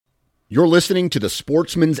You're listening to the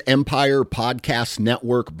Sportsman's Empire Podcast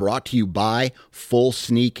Network, brought to you by Full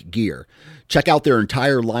Sneak Gear. Check out their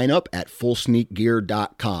entire lineup at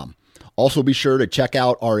fullsneakgear.com. Also be sure to check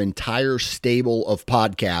out our entire stable of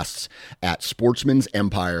podcasts at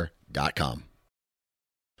sportsmansempire.com.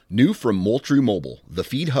 New from Moultrie Mobile, the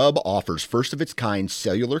Feed Hub offers first-of-its-kind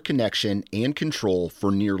cellular connection and control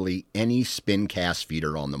for nearly any spin cast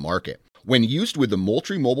feeder on the market. When used with the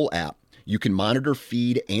Moultrie Mobile app, you can monitor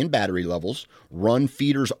feed and battery levels, run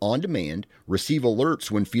feeders on demand, receive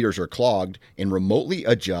alerts when feeders are clogged, and remotely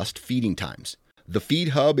adjust feeding times. The Feed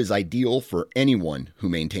Hub is ideal for anyone who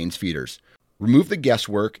maintains feeders. Remove the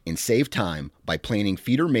guesswork and save time by planning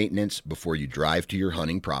feeder maintenance before you drive to your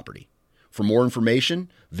hunting property. For more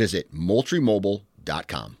information, visit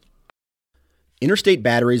MoultrieMobile.com. Interstate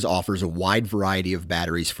Batteries offers a wide variety of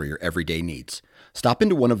batteries for your everyday needs. Stop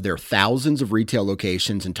into one of their thousands of retail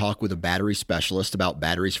locations and talk with a battery specialist about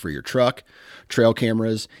batteries for your truck, trail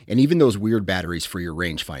cameras, and even those weird batteries for your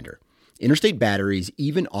rangefinder. Interstate Batteries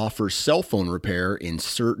even offers cell phone repair in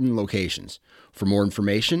certain locations. For more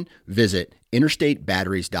information, visit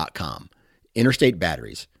interstatebatteries.com. Interstate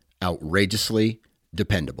Batteries, outrageously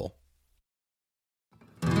dependable.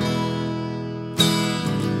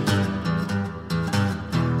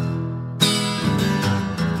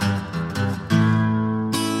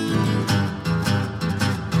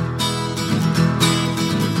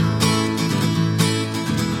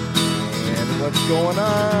 What's going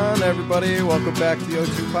on, everybody? Welcome back to the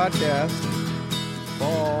O2 Podcast.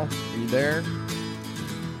 Paul, are you there?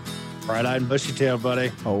 Bright-eyed and bushy-tailed,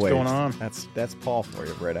 buddy. Oh, wait. What's going on? That's Paul for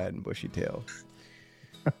you, bright-eyed and bushy-tailed.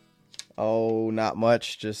 Oh, not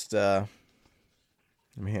much. Just, man,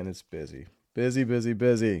 it's busy.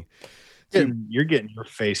 Busy. You're getting your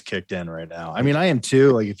face kicked in right now. I mean, I am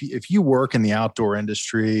too. Like, if you work in the outdoor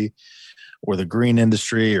industry or the green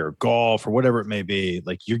industry or golf or whatever it may be,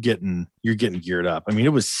 like you're getting geared up. I mean, it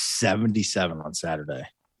was 77 on Saturday.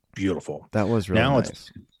 Beautiful. That was really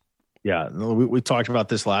nice. We talked about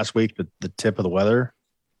this last week, but the tip of the weather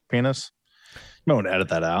penis. No one edit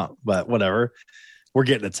that out, but whatever. We're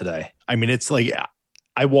getting it today. I mean, it's like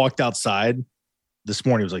I walked outside this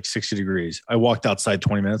morning. It was like 60 degrees. I walked outside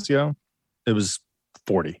 20 minutes ago. It was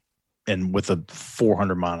 40 and with a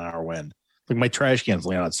 400 mile an hour wind. Like my trash can's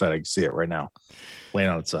laying outside. I can see it right now, laying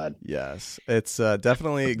outside. Yes, it's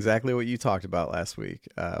definitely exactly what you talked about last week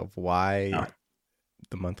of why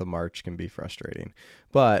the month of March can be frustrating.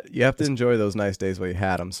 But you have to enjoy those nice days while you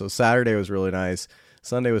had them. So Saturday was really nice.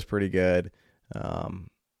 Sunday was pretty good.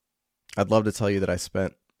 I'd love to tell you that I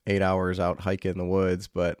spent 8 hours out hiking in the woods,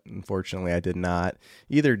 but unfortunately I did not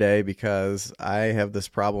either day because I have this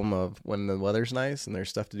problem of when the weather's nice and there's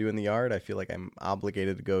stuff to do in the yard, I feel like I'm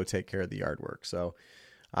obligated to go take care of the yard work. So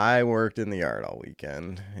I worked in the yard all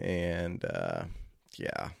weekend and,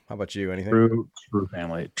 yeah. How about you? Anything? True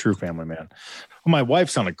family, man. Well, my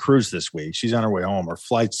wife's on a cruise this week. She's on her way home. Her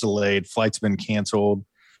flight's delayed. Flight's been canceled.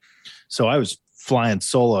 So I was flying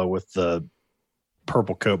solo with the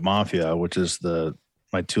Purple Coat Mafia, which is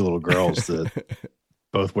my two little girls that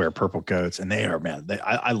both wear purple coats, and they are, man,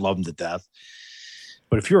 I love them to death.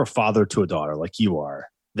 But if you're a father to a daughter like you are,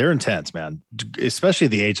 they're intense, man, especially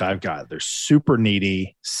the age I've got. They're super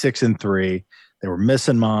needy, 6 and 3. They were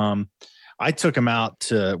missing mom. I took them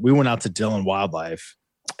we went out to Dillon Wildlife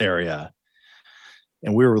area,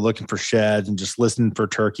 and we were looking for sheds and just listening for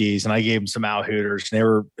turkeys, and I gave them some owl hooters, and they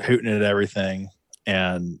were hooting at everything.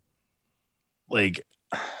 And like,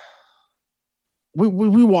 we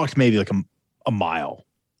walked maybe like a mile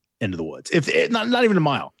into the woods, not even a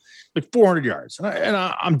mile, like 400 yards. And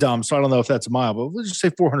I'm dumb, so I don't know if that's a mile, but let's just say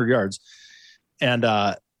 400 yards. And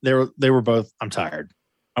they were both, I'm tired.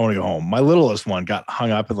 I want to go home. My littlest one got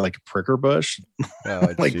hung up in like a pricker bush,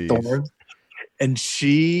 like thorns. And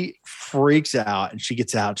she freaks out and she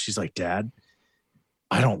gets out. She's like, Dad,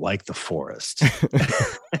 I don't like the forest.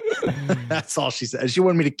 That's all she said. She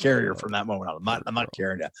wanted me to carry her from that moment on. I'm not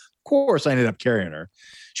carrying her. Of course, I ended up carrying her.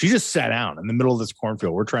 She just sat down in the middle of this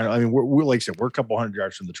cornfield. We're like I said, we're a couple hundred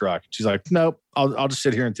yards from the truck. She's like, nope, I'll just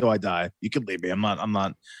sit here until I die. You can leave me. I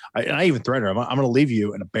even threatened her. I'm going to leave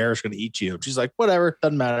you and a bear is going to eat you. She's like, whatever,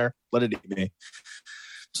 doesn't matter. Let it eat me.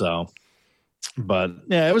 So, but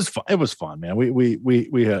yeah, it was fun. It was fun, man. We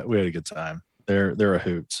had a good time. They're a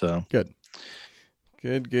hoot. So good.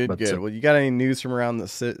 Well, you got any news from around the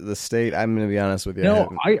state? I'm going to be honest with you. No,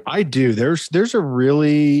 I do. There's a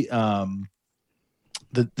really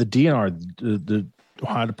the DNR, the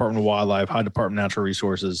Ohio Department of Wildlife, Ohio Department of Natural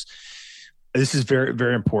Resources. This is very,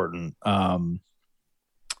 very important.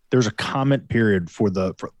 There's a comment period for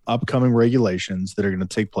upcoming regulations that are going to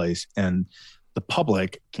take place, and the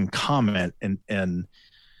public can comment and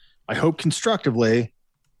I hope constructively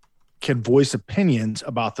can voice opinions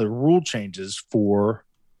about the rule changes for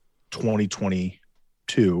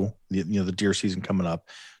 2022, the deer season coming up,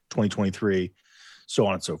 2023, so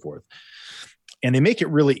on and so forth. And they make it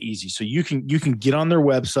really easy. So you can get on their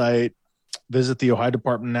website, visit the Ohio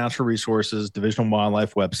Department of Natural Resources Division of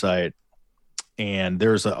Wildlife website, and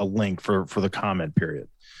there's a link for the comment period.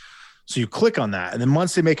 So you click on that, and then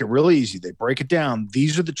once they make it really easy, they break it down.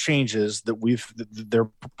 These are the changes that they're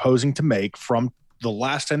proposing to make from the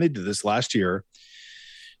last time they did this last year.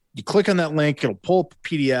 You click on that link, it'll pull up a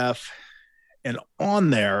PDF, and on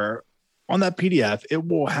that PDF, it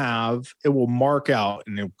will mark out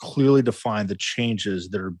and it'll clearly define the changes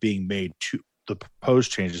that are being made to the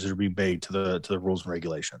proposed changes that are being made to the rules and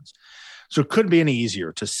regulations. So it couldn't be any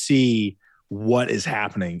easier to see what is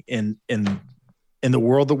happening in the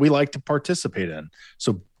world that we like to participate in.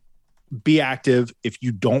 So be active. If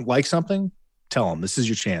you don't like something, tell them this is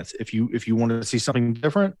your chance. If you want to see something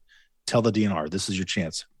different, tell the DNR this is your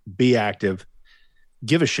chance. Be active.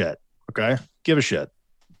 Give a shit. Okay. Give a shit.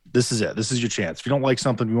 This is it. This is your chance. If you don't like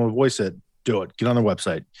something, you want to voice it, do it. Get on their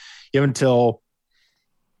website. You have until,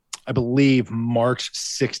 I believe, March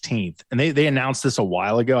 16th. And they announced this a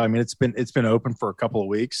while ago. I mean, it's been open for a couple of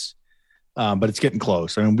weeks, but it's getting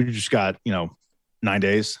close. I mean, we just got, 9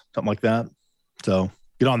 days, something like that. So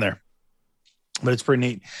get on there. But it's pretty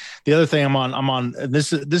neat. The other thing I'm on,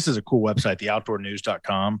 this is a cool website,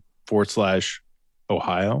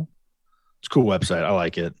 theoutdoornews.com/Ohio. It's a cool website. I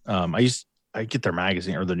like it. I get their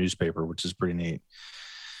magazine or the newspaper, which is pretty neat.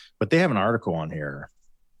 But they have an article on here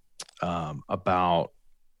about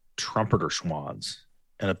trumpeter swans.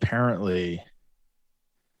 And apparently,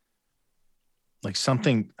 like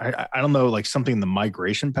something, I don't know, like something in the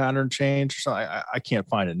migration pattern changed or something. I can't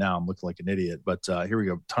find it now. I'm looking like an idiot. But here we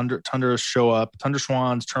go. Tundra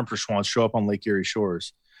swans, trumpeter swans show up on Lake Erie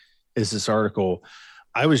shores is this article.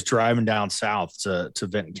 I was driving down south to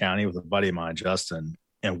Benton County with a buddy of mine, Justin,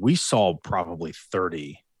 and we saw probably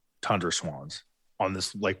 30 tundra swans on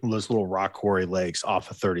this, like those little rock quarry lakes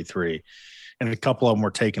off of 33. And a couple of them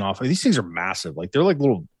were taken off. These things are massive. Like they're like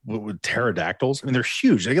little pterodactyls. I mean, they're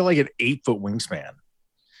huge. They get like an 8-foot wingspan.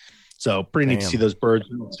 So pretty neat to see those birds.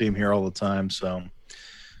 We don't see them here all the time. So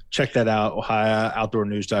check that out.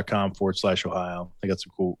 OhioOutdoorNews.com/Ohio. They got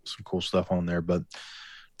some cool stuff on there. But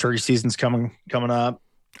turkey season's coming up.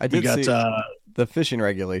 I did see the fishing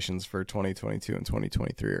regulations for 2022 and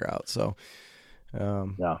 2023 are out. So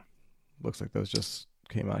yeah, looks like those just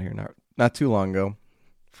came out here not too long ago.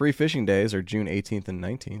 Free fishing days are June 18th and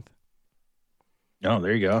 19th. Oh,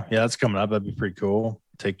 there you go. Yeah, that's coming up. That'd be pretty cool.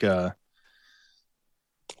 Take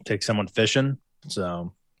someone fishing.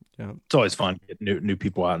 So yeah, it's always fun to get new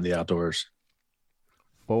people out in the outdoors.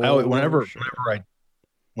 Whenever I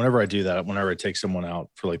do that, whenever I take someone out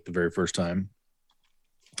for like the very first time,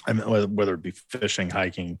 I mean, whether it be fishing,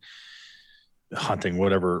 hiking, hunting,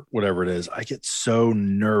 whatever it is, I get so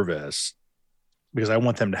nervous because I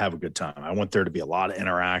want them to have a good time. I want there to be a lot of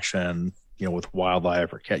interaction, with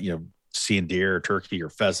wildlife or seeing deer, or turkey, or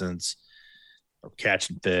pheasants, or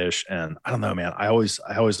catching fish. And I don't know, man. I always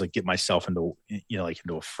like get myself into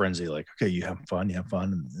into a frenzy. Like, okay, you having fun? You have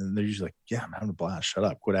fun? And they're usually like, yeah, I'm having a blast. Shut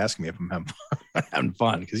up. Quit asking me if I'm having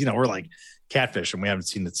fun. Because we're like catfish and we haven't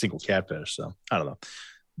seen a single catfish. So I don't know.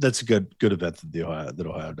 That's a good event that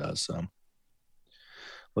Ohio does. So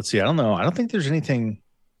let's see. I don't know. I don't think there's anything.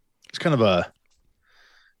 It's kind of a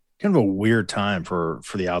weird time for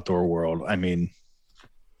the outdoor world. I mean,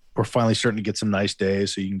 we're finally starting to get some nice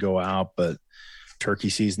days so you can go out, but turkey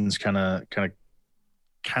season's kind of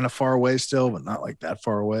far away still, but not like that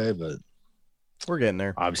far away, but we're getting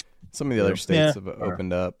there. Obviously, some of the other states have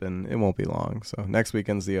opened up and it won't be long. So next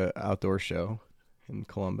weekend's the outdoor show in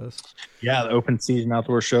Columbus. Yeah. The open season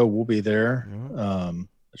outdoor show will be there.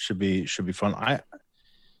 It should be fun.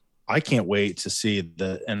 I can't wait to see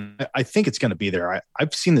and I think it's going to be there.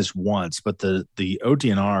 I've seen this once, but the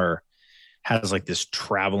ODNR has like this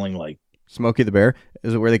traveling, like Smokey the Bear.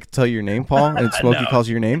 Is it where they tell you your name, Paul, and Smokey calls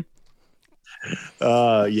you your name?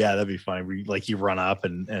 Yeah, that'd be fine. Where you run up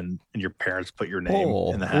and your parents put your name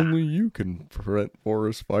in the hat. Only you can prevent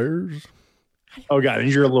forest fires. Oh God, and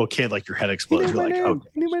you're a little kid, like your head explodes. You're like, oh,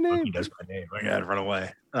 my name. He does my name. I gotta run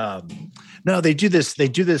away. No, they do this. They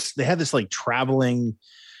have this like traveling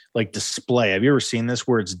like display. Have you ever seen this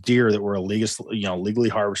where it's deer that were legally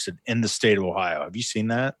harvested in the state of Ohio? Have you seen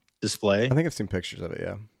that display? I think I've seen pictures of it.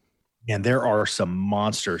 Yeah. And there are some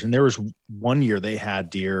monsters. And there was one year they had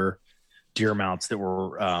deer mounts that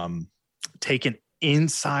were taken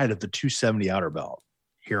inside of the 270 outer belt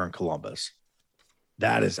here in Columbus.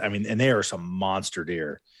 That is, I mean, and they are some monster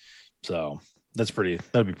deer. So that'd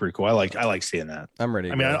be pretty cool. I like seeing that. I'm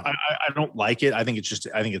ready. I mean, I don't like it. I think it's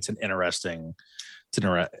an interesting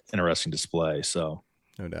display. So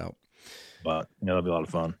no doubt. But that'll be a lot of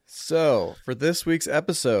fun. So for this week's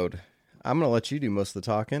episode, I'm going to let you do most of the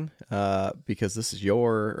talking because this is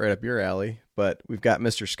right up your alley. But we've got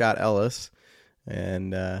Mr. Scott Ellis,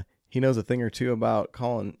 and he knows a thing or two about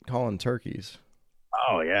calling turkeys.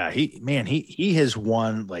 Oh yeah, he has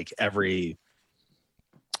won like every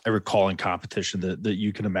calling competition that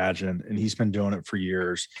you can imagine, and he's been doing it for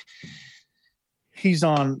years. He's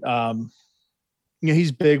on.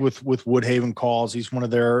 He's big with Woodhaven calls. He's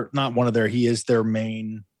he is their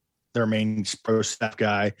main pro staff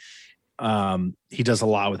guy. He does a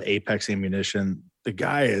lot with Apex Ammunition. The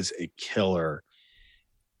guy is a killer,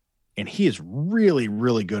 and he is really,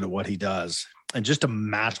 really good at what he does, and just a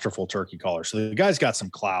masterful turkey caller. So the guy's got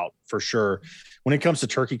some clout for sure. When it comes to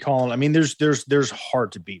turkey calling, I mean, there's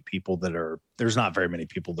hard to beat people there's not very many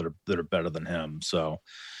people that are better than him. So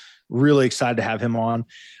really excited to have him on.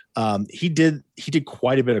 He did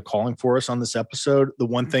quite a bit of calling for us on this episode. The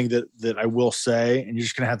one thing that I will say, and you're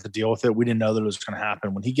just going to have to deal with it, we didn't know that it was going to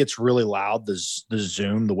happen. When he gets really loud, the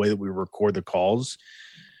Zoom, the way that we record the calls,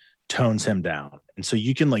 tones him down. And so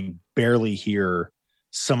you can like barely hear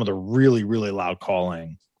some of the really, really loud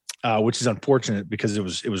calling, which is unfortunate because it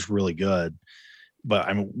was really good. But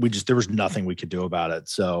I mean, there was nothing we could do about it.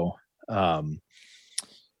 So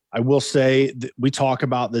I will say that we talk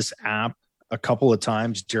about this app a couple of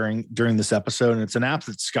times during this episode, and it's an app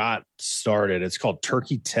that Scott started. It's called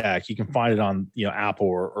Turkey Tech. You can find it on Apple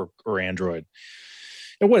or Android.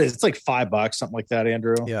 And what is it's like $5, something like that,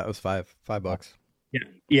 Andrew? Yeah, it was $5.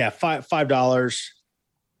 Yeah, $5.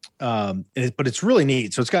 But it's really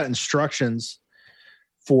neat. So it's got instructions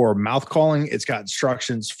for mouth calling. It's got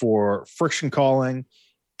instructions for friction calling,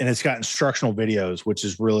 and it's got instructional videos, which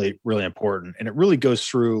is really, really important. And it really goes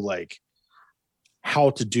through like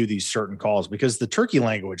how to do these certain calls, because the turkey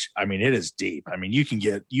language, I mean, it is deep. I mean, you can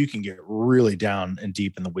get really down and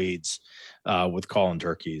deep in the weeds with calling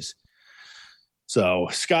turkeys. So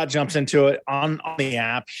Scott jumps into it on the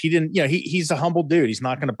app. He didn't, he's a humble dude. He's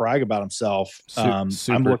not going to brag about himself.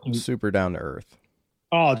 Super down to earth.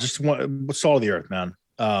 Oh, just salt of the earth, man.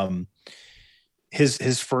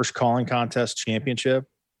 His first calling contest championship,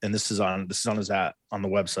 and this is on his app on the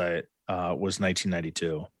website, was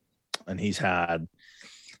 1992. And he's had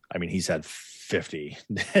 50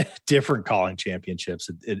 different calling championships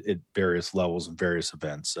at various levels and various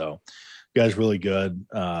events. So the guy's really good.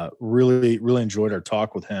 Really, really enjoyed our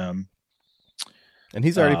talk with him. And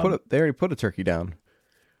he's already they already put a turkey down,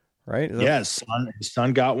 right? Yes. His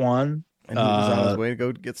son got one. And he was on his way to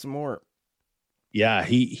go get some more. Yeah.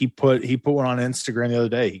 He put one on Instagram the other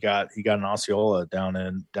day. He got an Osceola down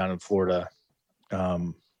in Florida. I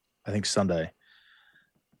think Sunday.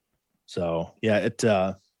 So yeah,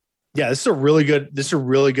 this is a really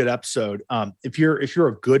good episode. If you're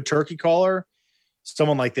a good turkey caller,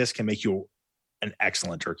 someone like this can make you an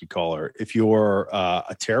excellent turkey caller. If you're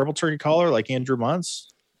a terrible turkey caller like Andrew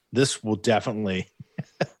Muntz, this will definitely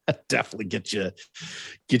get you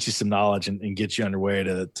some knowledge and get you underway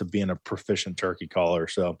to being a proficient turkey caller.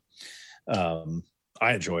 So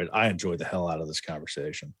I enjoyed the hell out of this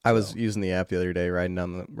conversation. I was using the app the other day, riding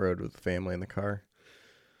down the road with the family in the car.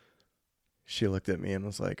 She looked at me and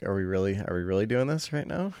was like, are we really doing this right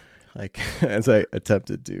now? Like, as I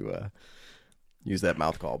attempted to use that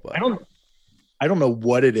mouth call, but I don't know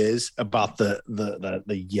what it is about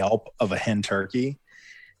the yelp of a hen turkey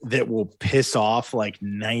that will piss off like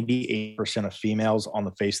 98% of females on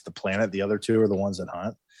the face of the planet. The other two are the ones that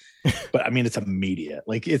hunt. But I mean, it's immediate.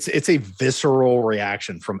 Like it's a visceral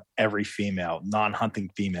reaction from every female, non-hunting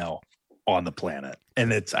female on the planet.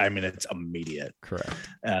 And it's immediate. Correct.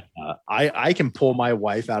 And I can pull my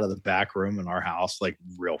wife out of the back room in our house like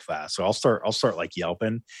real fast. So I'll start like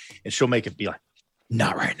yelping, and she'll make it be like,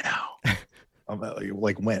 not right now. I'm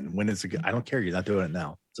like, when is it good? I don't care. You're not doing it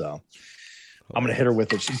now. So I'm going to hit her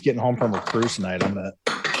with it. She's getting home from her cruise tonight. I'm going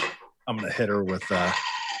to hit her with a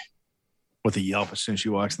yelp as soon as she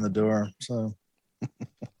walks in the door. So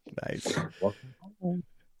nice.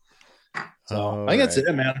 So I think that's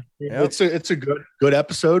it, man. Yep. It's a good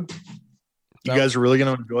episode. You guys are really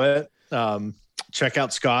going to enjoy it. Check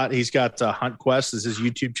out Scott. He's got Hunt Quest is his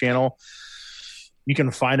YouTube channel. You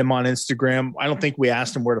can find him on Instagram. I don't think we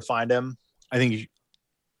asked him where to find him. I think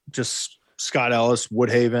just Scott Ellis,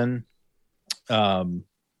 Woodhaven.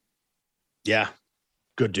 Yeah,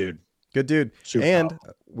 good dude. Good dude. Super and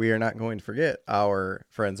powerful. We are not going to forget our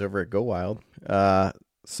friends over at Go Wild.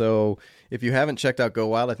 So if you haven't checked out Go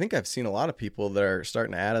Wild, I think I've seen a lot of people that are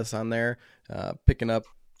starting to add us on there, picking up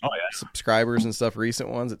subscribers and stuff, recent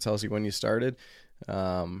ones. It tells you when you started.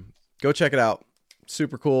 Go check it out.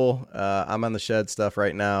 Super cool. I'm on the shed stuff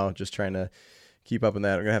right now, just trying to keep up in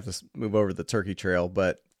that. I'm going to have to move over to the turkey trail,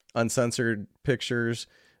 but uncensored pictures.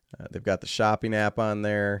 They've got the shopping app on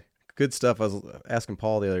there. Good stuff. I was asking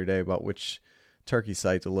Paul the other day about which turkey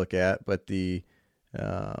site to look at, but that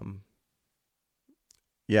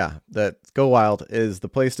Go Wild is the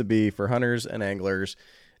place to be for hunters and anglers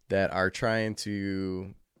that are trying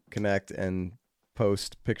to connect and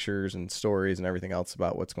post pictures and stories and everything else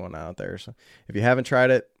about what's going on out there. So if you haven't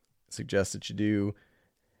tried it, I suggest that you do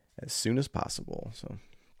as soon as possible. So,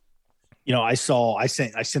 I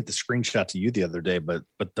sent the screenshot to you the other day, but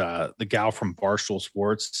the gal from Barstool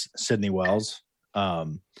Sports, Sydney Wells,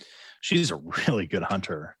 she's a really good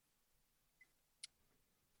hunter.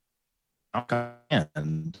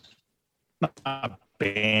 And not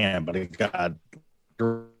banned, but it got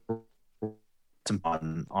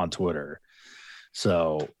on Twitter.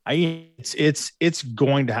 So it's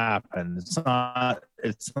going to happen. It's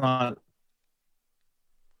not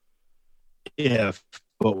if,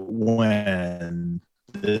 but when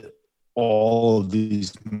all of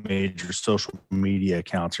these major social media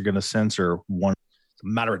accounts are going to censor one. It's a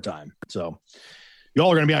matter of time. So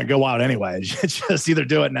y'all are going to be on Go Wild anyway. Just either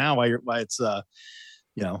do it now while you're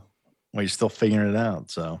still figuring it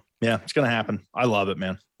out. So yeah, it's going to happen. I love it,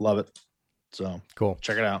 man. Love it. So cool.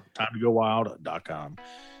 Check it out. TimeToGoWild.com.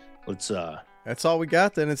 Let's That's all we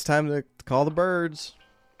got. Then it's time to call the birds.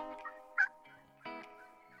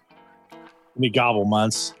 Give me gobble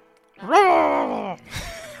months. All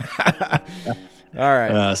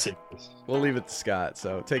right. See. We'll leave it to Scott.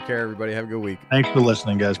 So take care, everybody. Have a good week. Thanks for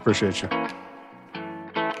listening, guys. Appreciate you.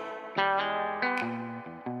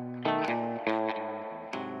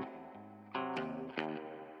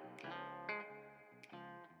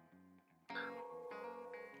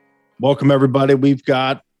 Welcome, everybody. We've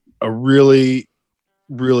got a really,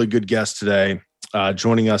 really good guest today.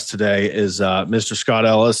 Joining us today is Mr. Scott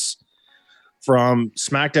Ellis from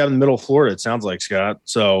smack dab in the middle of Florida, it sounds like, Scott.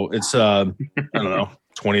 So it's, I don't know,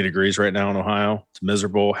 20 degrees right now in Ohio. It's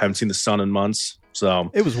miserable. Haven't seen the sun in months.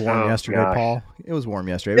 So it was warm yesterday, gosh. Paul. It was warm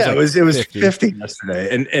yesterday. It was 50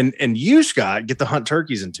 yesterday. And you, Scott, get to hunt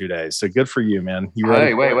turkeys in 2 days. So good for you, man.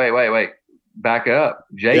 Hey, wait. Back up.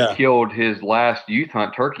 Jake killed his last youth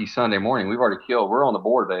hunt turkey Sunday morning. We've already killed. We're on the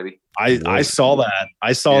board, baby. I saw that.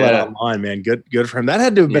 I saw that online, man. Good for him. That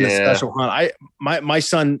had to have been a special hunt. My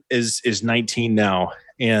son is 19 now,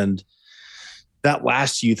 and that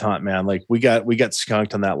last youth hunt, man, like we got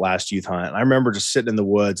skunked on that last youth hunt. And I remember just sitting in the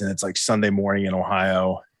woods, and it's like Sunday morning in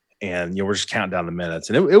Ohio, and we're just counting down the minutes.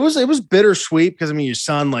 And it was bittersweet because your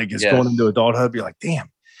son is going into adulthood. You're like,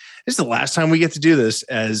 damn. This is the last time we get to do this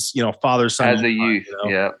as, father, son. As a youth,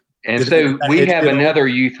 yeah. And so we have another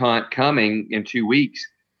youth hunt coming in 2 weeks.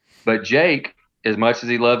 But Jake, as much as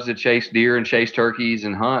he loves to chase deer and chase turkeys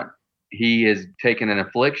and hunt, he has taken an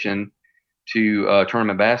affliction to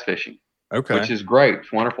tournament bass fishing. Okay. Which is great.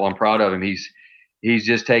 It's wonderful. I'm proud of him. He's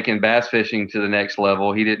just taken bass fishing to the next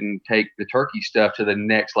level. He didn't take the turkey stuff to the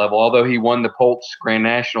next level, although he won the Poltz Grand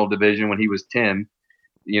National division when he was 10,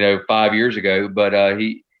 5 years ago. But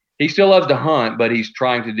he still loves to hunt, but he's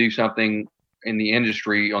trying to do something in the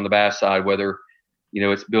industry on the bass side, whether,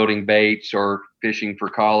 it's building baits or fishing for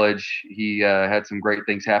college. He had some great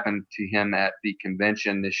things happen to him at the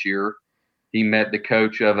convention this year. He met the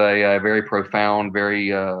coach of a very profound,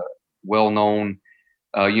 very well-known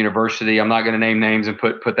university. I'm not going to name names and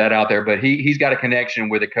put that out there, but he's got a connection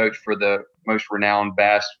with a coach for the most renowned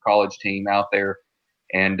bass college team out there.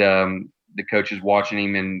 And the coach is watching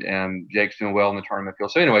him, and Jake's doing well in the tournament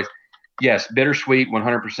field. So anyways, yes, bittersweet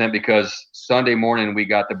 100% because Sunday morning we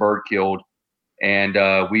got the bird killed, and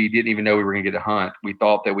we didn't even know we were going to get to hunt. We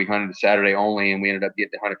thought that we hunted Saturday only, and we ended up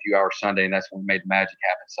getting to hunt a few hours Sunday, and that's when we made the magic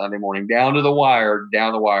happen. Sunday morning, down the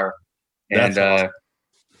wire. And awesome.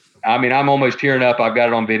 I'm almost tearing up. I've got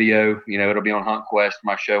it on video. It'll be on Hunt Quest,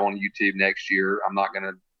 my show on YouTube next year. I'm not going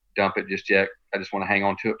to dump it just yet. I just want to hang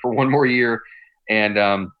on to it for one more year.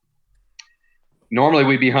 And normally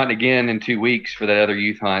we'd be hunting again in 2 weeks for that other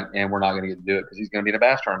youth hunt, and we're not going to get to do it because he's going to be in a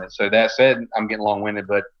bass tournament. So that said, I'm getting long-winded,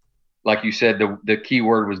 but like you said, the key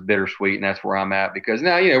word was bittersweet, and that's where I'm at because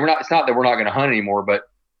now, it's not that we're not going to hunt anymore, but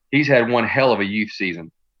he's had one hell of a youth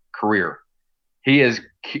season career. He has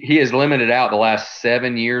limited out the last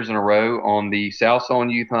 7 years in a row on the South Zone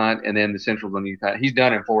youth hunt and then the Central Zone youth hunt. He's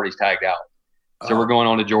done in Florida. He's tagged out. So we're going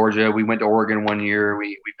on to Georgia. We went to Oregon 1 year.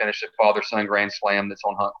 We finished a father-son Grand Slam that's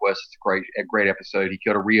on Hunt Quest. It's a great episode. He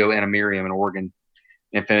killed a Rio Anamirium in Oregon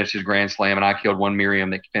and finished his Grand Slam, and I killed one Miriam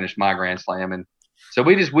that finished my Grand Slam. And so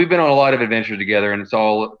we've been on a lot of adventures together, and it's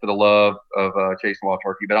all for the love of chasing wild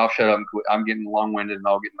turkey. But I'll shut up and quit. I'm getting long-winded and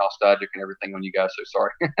I'll get nostalgic and everything on you guys. So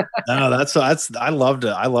sorry. No, that's I love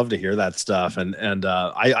to hear that stuff. And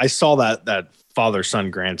I saw that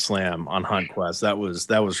father-son Grand Slam on Hunt Quest. That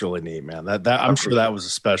was really neat, man. That I'm sure that was a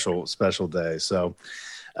special day. So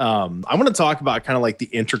I want to talk about kind of like the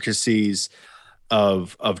intricacies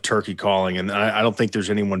of turkey calling, and I don't think there's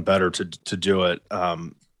anyone better to do it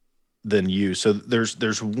than you. So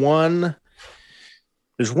there's one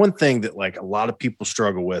thing that like a lot of people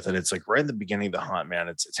struggle with, and it's like right in the beginning of the hunt, man.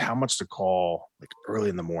 It's how much to call like early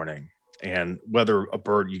in the morning, and whether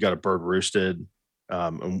you got a bird roosted.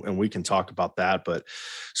 And we can talk about that. But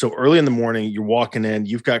so early in the morning, you're walking in,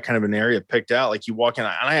 you've got kind of an area picked out. Like you walk in,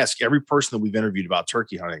 and I ask every person that we've interviewed about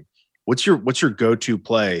turkey hunting, what's your go-to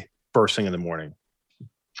play first thing in the morning?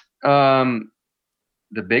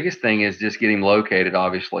 The biggest thing is just getting located,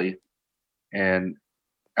 obviously. And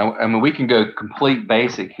I mean, we can go complete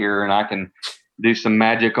basic here, and I can do some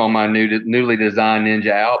magic on my newly designed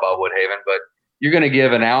Ninja Owl by Woodhaven, but you're going to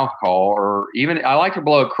give an owl call, or even I like to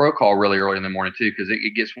blow a crow call really early in the morning too, because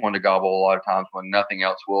it gets one to gobble a lot of times when nothing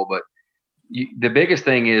else will. But the biggest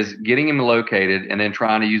thing is getting him located and then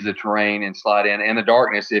trying to use the terrain and slide in and the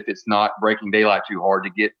darkness, if it's not breaking daylight too hard, to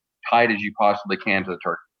get tight as you possibly can to the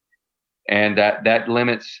turkey. And that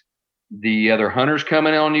limits the other hunters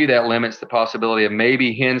coming on you. That limits the possibility of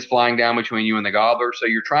maybe hens flying down between you and the gobbler. So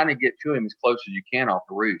you're trying to get to him as close as you can off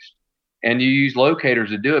the roost. And you use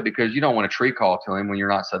locators to do it because you don't want to tree call to him when you're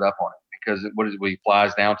not set up on it. Because he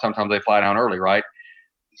flies down. Sometimes they fly down early, right?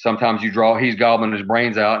 Sometimes he's gobbling his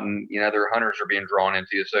brains out, and other hunters are being drawn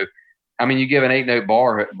into it. So, I mean, you give an 8-note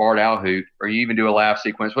barred owl hoot, or you even do a laugh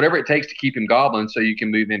sequence, whatever it takes to keep him gobbling, so you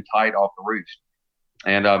can move in tight off the roost.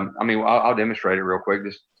 And I mean, I'll demonstrate it real quick,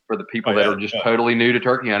 just for the people that are just totally new to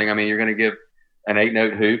turkey hunting. I mean, you're going to give an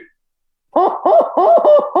 8-note hoot.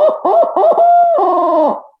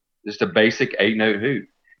 Just a basic 8-note hoot.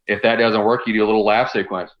 If that doesn't work, you do a little laugh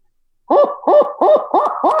sequence. You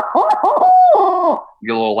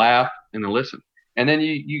get a little laugh and then listen. And then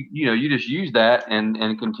you just use that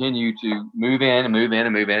and continue to move in and move in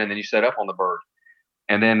and move in, and then you set up on the bird.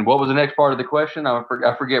 And then what was the next part of the question? I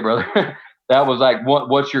forget, brother. That was like,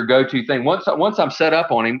 what's your go-to thing? Once I'm set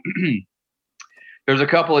up on him, there's a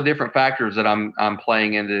couple of different factors that I'm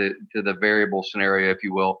playing into the variable scenario, if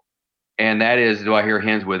you will. And that is, do I hear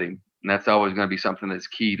hens with him? And that's always going to be something that's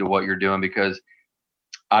key to what you're doing, because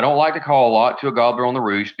I don't like to call a lot to a gobbler on the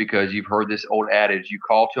roost, because you've heard this old adage, you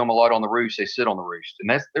call to them a lot on the roost, they sit on the roost.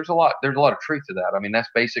 And there's a lot of truth to that. I mean, that's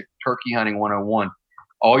basic turkey hunting 101.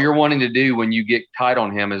 All you're wanting to do when you get tight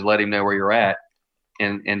on him is let him know where you're at,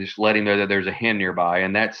 and just let him know that there's a hen nearby.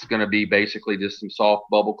 And that's going to be basically just some soft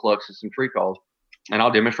bubble clucks and some tree calls. And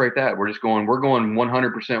I'll demonstrate that. We're going 100%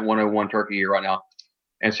 101 turkey here right now.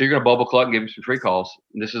 And so you're going to bubble cluck and give him some tree calls.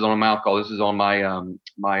 And this is on a mouth call. This is on my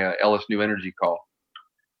my Ellis New Energy call.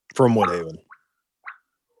 From Woodhaven.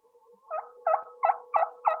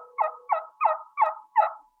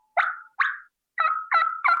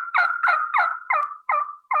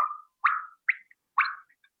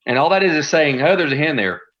 And all that is saying, oh, there's a hen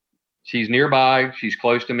there. She's nearby. She's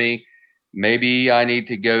close to me. Maybe I need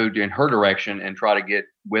to go in her direction and try to get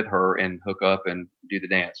with her and hook up and do the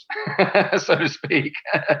dance, so to speak.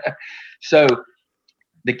 So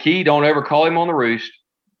the key, don't ever call him on the roost.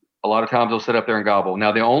 A lot of times they'll sit up there and gobble.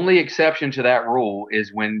 Now, the only exception to that rule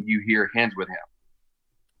is when you hear hens with him.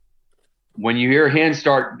 When you hear hens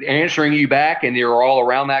start answering you back and you're all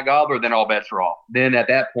around that gobbler, then all bets are off. Then at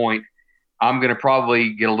that point, I'm going to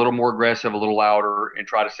probably get a little more aggressive, a little louder, and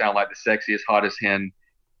try to sound like the sexiest, hottest hen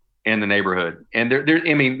in the neighborhood. And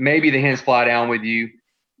I mean, maybe the hens fly down with you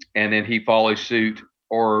and then he follows suit,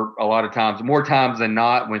 or a lot of times, more times than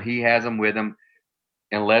not, when he has them with him,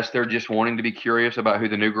 unless they're just wanting to be curious about who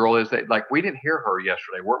the new girl is. Like, we didn't hear her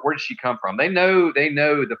yesterday. Where did she come from? They know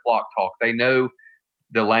the flock talk. They know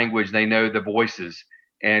the language. They know the voices.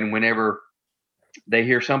 And whenever they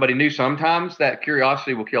hear somebody new, sometimes that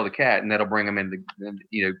curiosity will kill the cat, and that'll bring them in,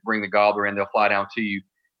 bring the gobbler in. They'll fly down to you.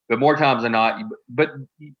 But more times than not,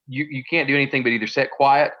 you can't do anything but either sit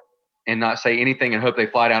quiet and not say anything and hope they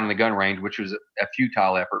fly down in the gun range, which was a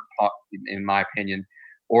futile effort, in my opinion.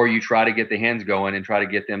 Or you try to get the hens going and try to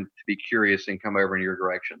get them to be curious and come over in your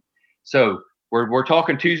direction. So we're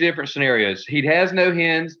talking two different scenarios. He has no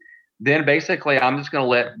hens. Then basically I'm just going to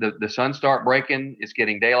let the sun start breaking. It's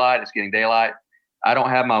getting daylight. I don't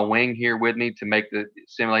have my wing here with me to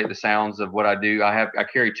simulate the sounds of what I do. I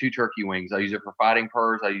carry 2 turkey wings. I use it for fighting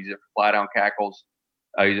purrs. I use it for fly down cackles.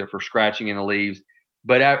 I use it for scratching in the leaves.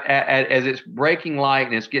 But as it's breaking light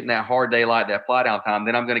and it's getting that hard daylight, that fly down time,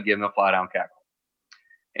 then I'm going to give him a fly down cackle.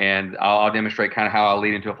 And I'll demonstrate kind of how I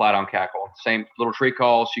lead into a fly down cackle. Same little tree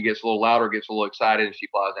call. She gets a little louder, gets a little excited, and she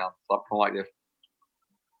flies down. Something like this.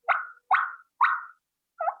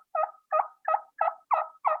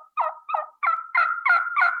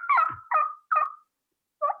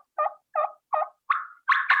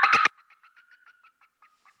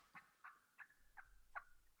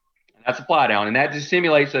 That's a fly down, and that just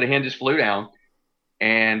simulates that a hen just flew down.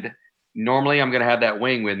 And normally I'm going to have that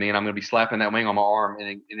wing with me, and I'm going to be slapping that wing on my arm,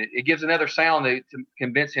 and it gives another sound to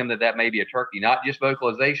convince him that may be a turkey, not just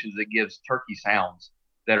vocalizations. It gives turkey sounds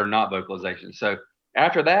that are not vocalizations. So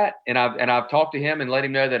after that, and I've talked to him and let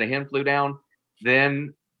him know that a hen flew down,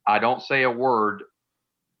 then I don't say a word.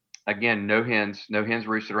 Again, no hens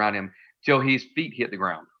roosted around him till his feet hit the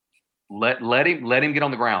ground. Let him get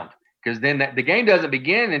on the ground. Because then the game doesn't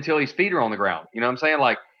begin until his feet are on the ground. You know what I'm saying?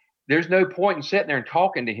 Like, there's no point in sitting there and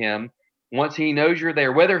talking to him once he knows you're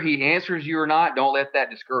there. Whether he answers you or not, don't let that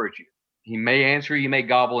discourage you. He may answer, you may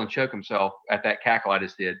gobble and choke himself at that cackle I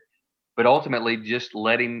just did. But ultimately, just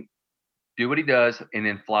let him do what he does and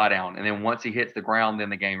then fly down. And then once he hits the ground, then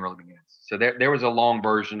the game really begins. So there was a long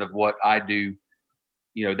version of what I do.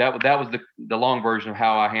 You know, that was the long version of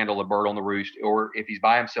how I handle a bird on the roost, or if he's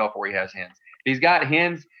by himself or he has hens. If he's got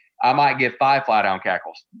hens, I might give 5 fly down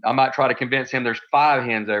cackles. I might try to convince him there's 5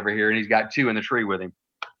 hens over here and he's got 2 in the tree with him.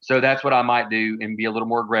 So that's what I might do and be a little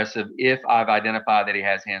more aggressive if I've identified that he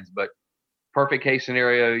has hens. But perfect case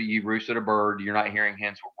scenario, you've roosted a bird, you're not hearing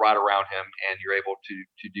hens right around him, and you're able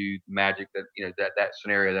to do magic that, you know, that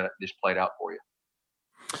scenario that just played out for you.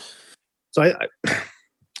 So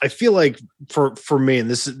I feel like for me, and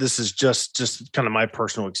this is just kind of my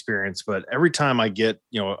personal experience, but every time I get,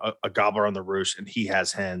 you know, a gobbler on the roost and he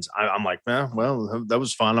has hens, I'm like, well, that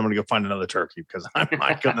was fun. I'm going to go find another turkey because I'm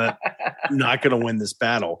not gonna win this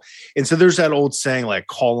battle. And so there's that old saying, like,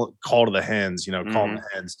 call to the hens, you know, call the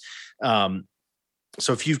hens.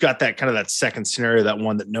 So if you've got that kind of that second scenario, that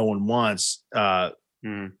one that no one wants, how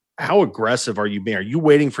aggressive are you being? Are you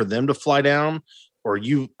waiting for them to fly down? Or are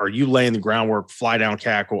you laying the groundwork, fly down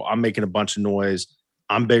cackle? I'm making a bunch of noise.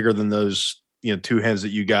 I'm bigger than those, you know, 2 hens that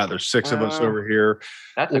you got. There's 6 of us over here.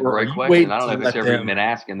 That's a great question. I don't know if it's ever even been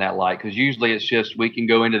asked in that light, because usually it's just, we can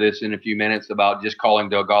go into this in a few minutes about just calling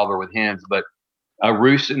to a gobbler with hens. But a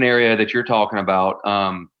roost scenario that you're talking about,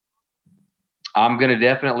 I'm going to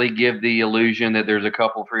definitely give the illusion that there's a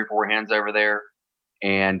couple, 3 or 4 hens over there,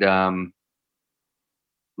 and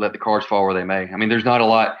let the cards fall where they may. I mean, there's not a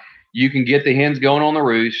lot. You can get the hens going on the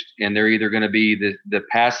roost, and they're either going to be the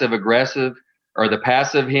passive aggressive, or the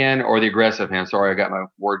passive hen, or the aggressive hen. Sorry, I got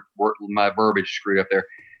my verbiage screwed up there.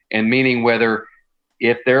 And meaning, whether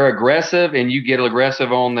if they're aggressive and you get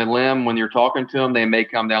aggressive on the limb when you're talking to them, they may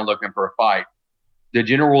come down looking for a fight. The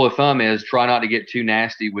general rule of thumb is try not to get too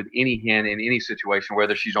nasty with any hen in any situation,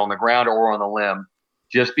 whether she's on the ground or on the limb.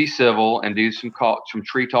 Just be civil and do some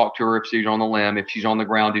tree talk to her if she's on the limb. If she's on the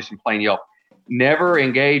ground, do some plain yelp. Never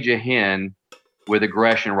engage a hen with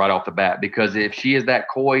aggression right off the bat, because if she is that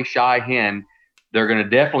coy, shy hen, they're going to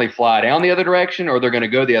definitely fly down the other direction, or they're going to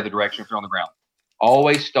go the other direction if you're on the ground.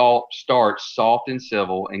 Always start soft and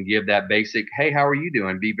civil, and give that basic, hey, how are you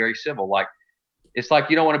doing? Be very civil. Like, it's like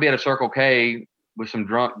you don't want to be at a Circle K with some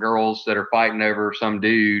drunk girls that are fighting over some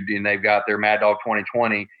dude, and they've got their Mad Dog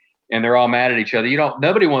 2020, and they're all mad at each other.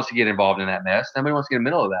 Nobody wants to get involved in that mess. Nobody wants to get in the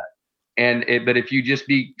middle of that. But if you just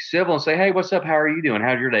be civil and say, hey, what's up? How are you doing?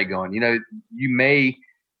 How's your day going? You know, you may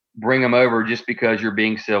bring them over just because you're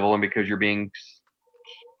being civil and because you're being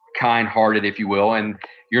kind-hearted, if you will, and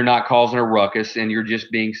you're not causing a ruckus and you're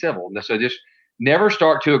just being civil. So just never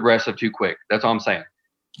start too aggressive too quick. That's all I'm saying.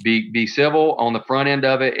 Be civil on the front end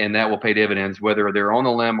of it, and that will pay dividends, whether they're on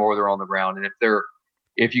the limb or they're on the ground. And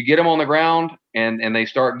if you get them on the ground and they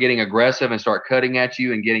start getting aggressive and start cutting at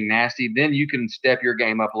you and getting nasty, then you can step your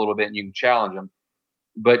game up a little bit and you can challenge them.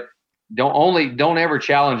 But don't ever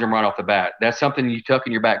challenge them right off the bat. That's something you tuck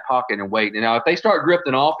in your back pocket and wait. And now if they start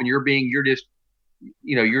drifting off and you're just,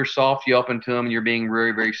 you know, you're soft yelping to them and you're being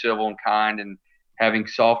very, very civil and kind and having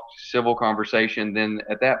soft, civil conversation, then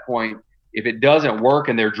at that point, if it doesn't work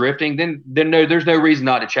and they're drifting, then no, there's no reason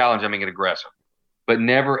not to challenge them and get aggressive. But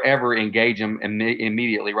never, ever engage them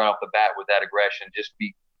immediately right off the bat with that aggression. Just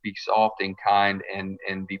be soft and kind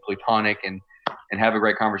and be platonic and have a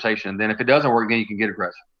great conversation. And then if it doesn't work, then you can get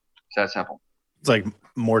aggressive. It's that simple. It's like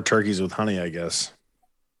more turkeys with honey, I guess.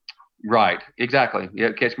 Right. Exactly.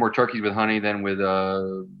 Yeah, catch more turkeys with honey than with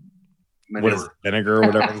manure. What is it, vinegar or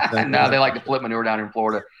whatever? No, they like to flip manure down in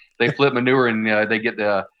Florida. They flip manure and they get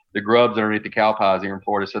the grubs underneath the cow pies here in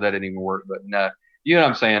Florida, so that didn't even work. But no, You know what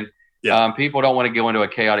I'm saying? Yeah. People don't want to go into a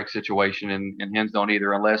chaotic situation, and hens don't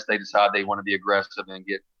either, unless they decide they want to be aggressive and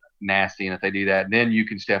get nasty. And if they do that, then you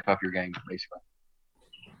can step up your game, basically.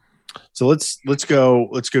 So let's go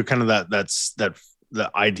kind of that's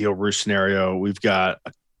the ideal roost scenario. We've got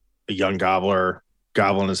a young gobbler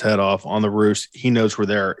gobbling his head off on the roost. He knows we're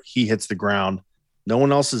there. He hits the ground. No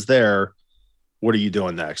one else is there. What are you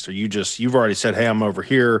doing next? Are you've already said, hey, I'm over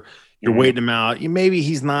here. You're waiting him out. Maybe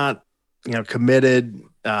he's not, committed.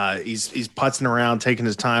 He's putzing around, taking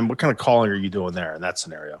his time. What kind of calling are you doing there in that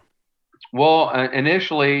scenario? Well,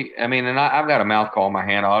 initially, and I've got a mouth call in my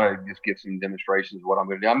hand. I ought to just give some demonstrations of what I'm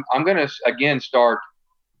going to do. I'm going to, again, start.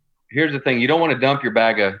 Here's the thing. You don't want to dump your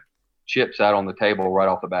bag of chips out on the table right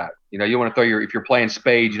off the bat. You want to throw if you're playing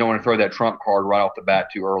spades, you don't want to throw that trump card right off the bat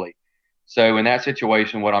too early. So in that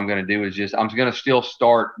situation, what I'm going to do is I'm going to still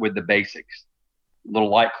start with the basics, little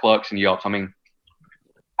light clucks and yelps.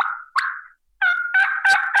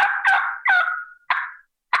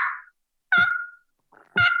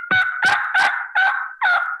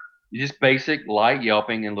 Just basic light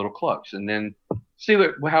yelping and little clucks, and then see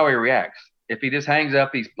how he reacts. If he just hangs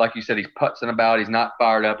up, he's like you said, he's putzing about, he's not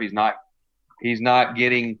fired up, he's not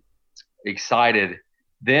getting excited.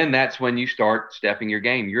 Then that's when you start stepping your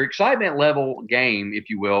game. Your excitement level game, if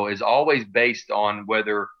you will, is always based on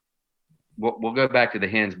whether we'll go back to the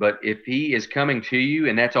hens, but if he is coming to you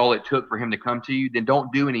and that's all it took for him to come to you, then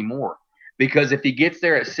don't do any more. Because if he gets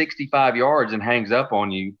there at 65 yards and hangs up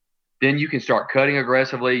on you, then you can start cutting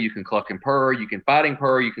aggressively. You can cluck and purr. You can fighting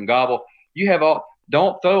purr. You can gobble.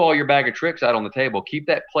 Don't throw all your bag of tricks out on the table. Keep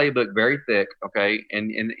that playbook very thick, okay?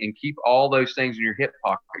 And keep all those things in your hip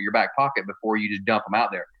pocket, your back pocket, before you just dump them out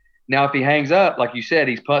there. Now, if he hangs up, like you said,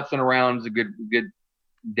 he's putzing around is a good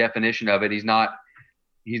definition of it. He's not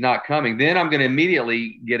coming. Then I'm going to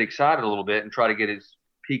immediately get excited a little bit and try to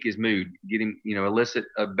pique his mood, get him, elicit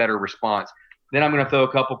a better response. Then I'm going to throw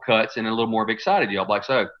a couple cuts and a little more of excited yelp, like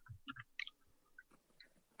so.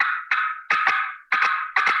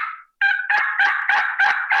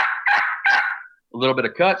 A little bit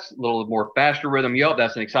of cuts, a little more faster rhythm yelp.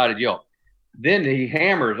 That's an excited yelp. Then he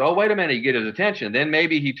hammers. Oh, wait a minute. You get his attention. Then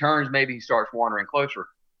maybe he turns. Maybe he starts wandering closer.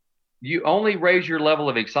 You only raise your level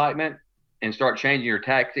of excitement and start changing your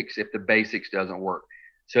tactics if the basics doesn't work.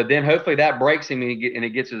 So then hopefully that breaks him and it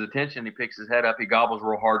gets his attention. He picks his head up. He gobbles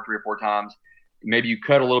real hard 3 or 4 times. Maybe you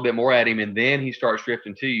cut a little bit more at him, and then he starts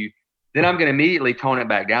drifting to you. Then I'm going to immediately tone it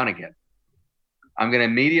back down again. I'm going to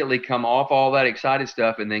immediately come off all that excited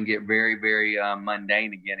stuff and then get very, very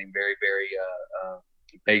mundane again and very, very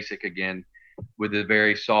basic again with a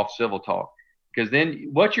very soft civil talk. Because then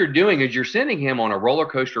what you're doing is you're sending him on a roller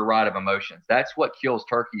coaster ride of emotions. That's what kills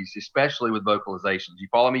turkeys, especially with vocalizations. You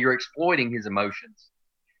follow me? You're exploiting his emotions.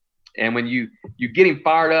 And when you get him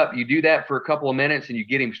fired up, you do that for a couple of minutes and you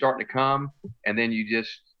get him starting to come, and then you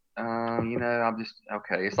just, I'm just,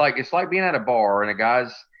 okay. It's like being at a bar and a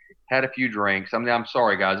guy's had a few drinks. I'm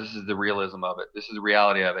sorry, guys. This is the realism of it. This is the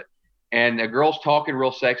reality of it. And a girl's talking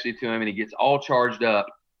real sexy to him, and he gets all charged up.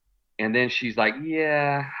 And then she's like,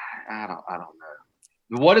 "Yeah, I don't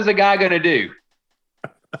know." What is the guy going to do?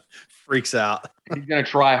 Freaks out. He's going to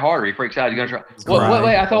try harder. He freaks out. He's going to try.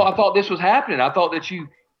 Wait, I thought this was happening. I thought that you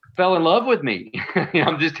fell in love with me.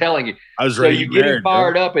 I'm just telling you. I was ready. So you get him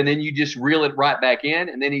fired up, and then you just reel it right back in,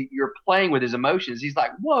 and then you're playing with his emotions. He's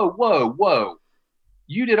like, "Whoa.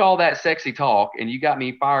 You did all that sexy talk and you got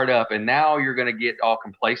me fired up, and now you're going to get all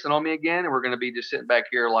complacent on me again, and we're going to be just sitting back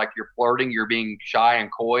here like you're flirting, you're being shy and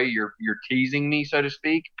coy, you're teasing me, so to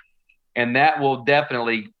speak." And that will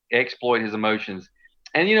definitely exploit his emotions.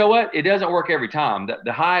 And you know what? It doesn't work every time.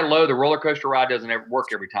 The high, low, the roller coaster ride doesn't work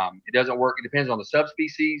every time. It doesn't work. It depends on the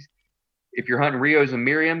subspecies. If you're hunting Rios and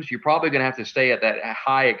Miriams, you're probably going to have to stay at that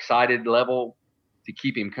high excited level to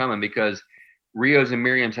keep him coming, because Rios and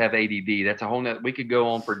Miriams have ADD. That's a whole nother. We could go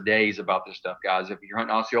on for days about this stuff, guys. If you're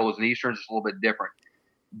hunting Osceolas and Easterns, it's a little bit different.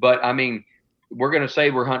 But we're going to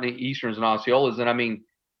say we're hunting Easterns and Osceolas, and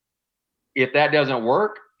if that doesn't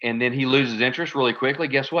work, and then he loses interest really quickly,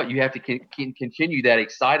 guess what? You have to continue that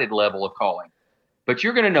excited level of calling. But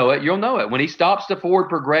you're going to know it. You'll know it when he stops the forward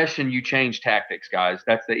progression. You change tactics, guys.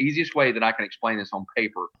 That's the easiest way that I can explain this on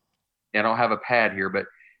paper. And I don't have a pad here, but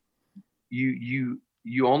you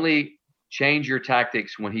only change your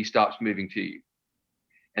tactics when he stops moving to you.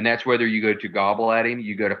 And that's whether you go to gobble at him,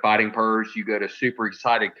 you go to fighting purrs, you go to super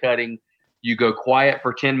excited cutting, you go quiet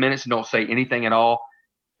for 10 minutes and don't say anything at all.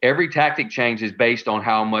 Every tactic change is based on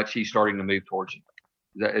how much he's starting to move towards you.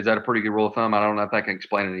 Is that a pretty good rule of thumb? I don't know if I can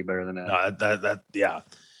explain it any better than that. Yeah.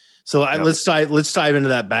 So let's dive into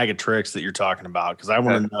that bag of tricks that you're talking about, because I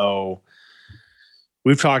want to know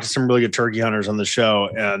we've talked to some really good turkey hunters on the show,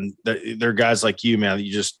 and they're guys like you, man.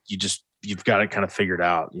 You've got it kind of figured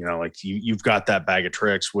out. Like you've got that bag of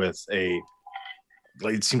tricks with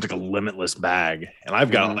it seems like a limitless bag, and I've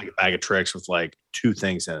got like a bag of tricks with like 2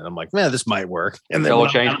 things in it. I'm like, man, this might work. And then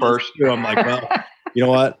change first. I'm like, well, you know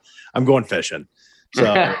what? I'm going fishing.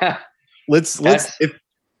 So it's like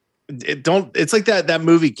that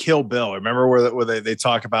movie Kill Bill. Remember where they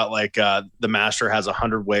talk about like the master has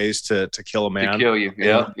 100 ways to kill a man, to kill you.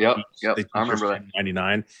 Yep. I remember that.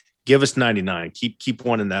 99. Give us 99. Keep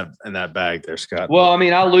one in that bag there, Scott. Well, I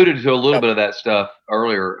mean, I alluded to a little bit of that stuff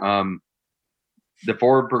earlier. The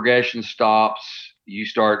forward progression stops. You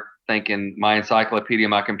start thinking, my encyclopedia,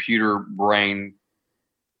 my computer brain,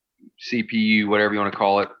 CPU, whatever you want to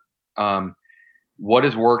call it. What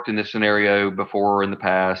has worked in this scenario before or in the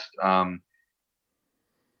past?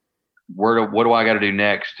 What do I got to do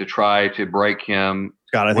next to try to break him?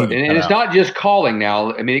 God, I think and it's not just calling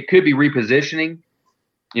now. I mean, it could be repositioning.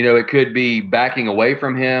 It could be backing away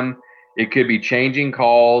from him. It could be changing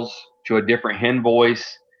calls to a different hen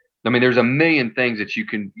voice. I mean, there's a million things that you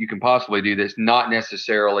can possibly do that's not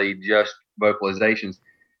necessarily just vocalizations.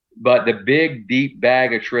 But the big, deep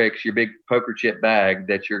bag of tricks, your big poker chip bag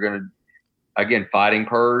that you're going to, again, fighting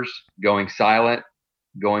purrs, going silent,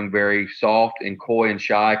 going very soft and coy and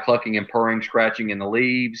shy, clucking and purring, scratching in the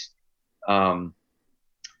leaves.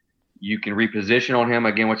 You can reposition on him,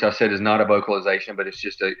 again, which I said is not a vocalization, but it's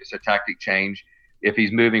a tactic change. If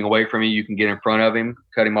he's moving away from you can get in front of him,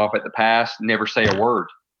 cut him off at the pass, never say a word.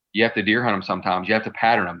 You have to deer hunt him sometimes. You have to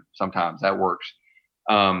pattern him sometimes. That works.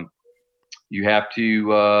 You have to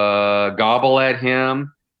gobble at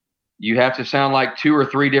him. You have to sound like 2 or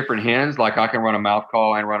 3 different hens. Like I can run a mouth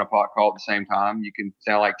call and run a pot call at the same time. You can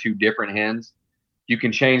sound like 2 different hens. You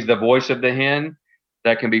can change the voice of the hen.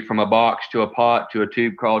 That can be from a box to a pot to a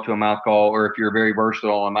tube call to a mouth call. Or if you're very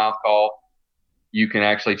versatile on a mouth call, you can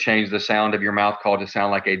actually change the sound of your mouth call to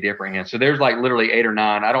sound like a different hen. So there's like literally 8 or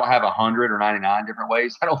 9. I don't have 100 or 99 different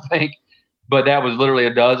ways, I don't think. But that was literally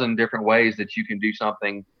a dozen different ways that you can do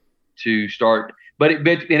something to start. But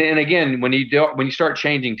again, when you start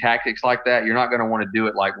changing tactics like that, you're not going to want to do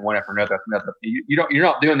it like one after another. You're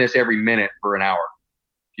not doing this every minute for an hour.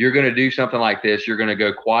 You're going to do something like this. You're going to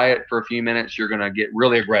go quiet for a few minutes. You're going to get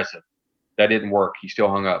really aggressive. That didn't work. He still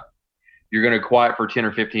hung up. You're going to quiet for 10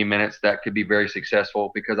 or 15 minutes. That could be very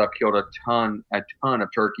successful because I've killed a ton of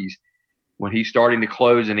turkeys. When he's starting to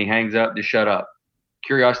close and he hangs up, just shut up.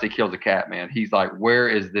 Curiosity kills a cat, man. He's like, where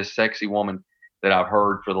is this sexy woman that I've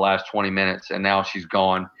heard for the last 20 minutes? And now she's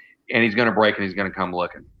gone, and he's going to break and he's going to come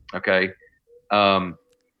looking. Okay. Then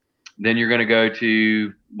you're going to go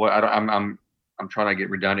to what I'm trying to get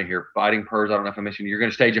redundant here. Fighting purrs. I don't know if I'm mentioning. You're going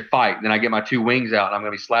to stage a fight. Then I get my 2 wings out and I'm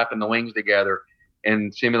going to be slapping the wings together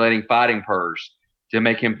and simulating fighting purrs to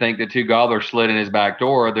make him think the 2 gobblers slid in his back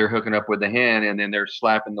door. They're hooking up with the hen, and then they're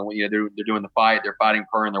slapping they're doing the fight. They're fighting,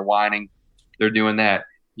 purring, they're whining. They're doing that.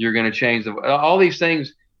 You're going to change all these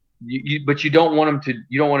things, but you don't want them to.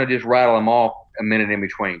 You don't want to just rattle them off a minute in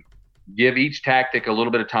between. Give each tactic a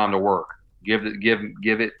little bit of time to work. Give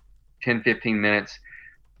it 10, 15 minutes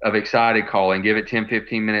of excited calling. Give it 10,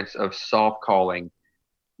 15 minutes of soft calling.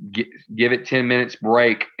 Give it 10 minutes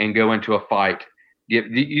break and go into a fight.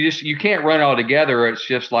 You can't run it all together. It's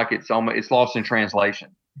just like it's lost in translation.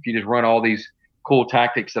 If you just run all these cool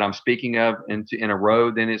tactics that I'm speaking of in a row,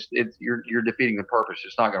 then you're defeating the purpose.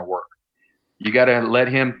 It's not going to work. You got to let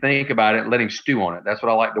him think about it, let him stew on it. That's what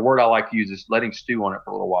I like. The word I like to use is letting stew on it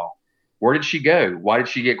for a little while. Where did she go? Why did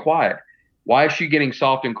she get quiet? Why is she getting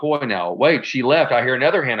soft and coy now? Wait, she left. I hear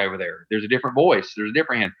another hen over there. There's a different voice. There's a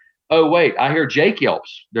different hen. Oh, wait, I hear Jake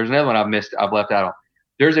yelps. There's another one I've left out on.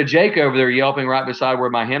 There's a Jake over there yelping right beside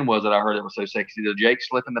where my hen was that I heard it was so sexy. The Jake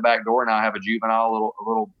slipped in the back door, and I have a juvenile, a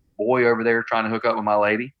little boy over there trying to hook up with my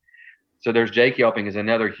lady. So there's Jake yelping is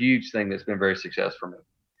another huge thing that's been very successful for me.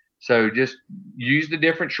 So just use the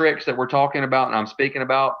different tricks that we're talking about and I'm speaking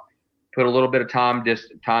about. Put a little bit of time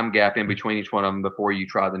gap in between each one of them before you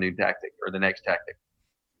try the new tactic or the next tactic.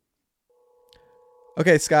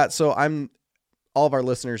 Okay, Scott. So all of our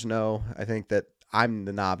listeners know, I think, that I'm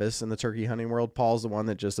the novice in the turkey hunting world. Paul's the one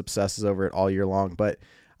that just obsesses over it all year long. But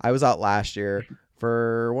I was out last year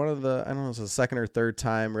for one of the, I don't know, it was the second or third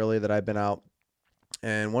time really that I've been out.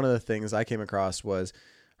 And one of the things I came across was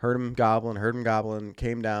heard them gobbling,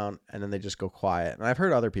 came down, and then they just go quiet. And I've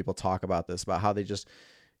heard other people talk about this, about how they just,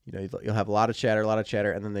 you'll have a lot of chatter,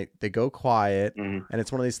 and then they go quiet. Mm-hmm. And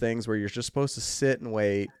it's one of these things where you're just supposed to sit and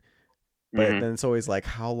wait. But then it's always like,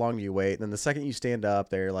 how long do you wait? And then the second you stand up,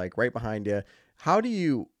 they're like right behind you. How do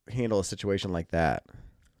you handle a situation like that?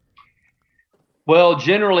 Well,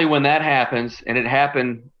 generally when that happens, and it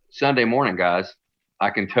happened Sunday morning, guys, I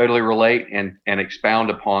can totally relate and expound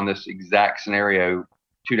upon this exact scenario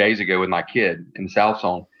 2 days ago with my kid in the South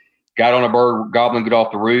Zone. Got on a bird, gobbling, get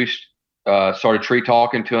off the roost, started tree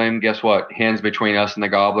talking to him. Guess what? Hens between us and the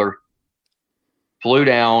gobbler. Flew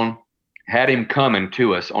down, had him coming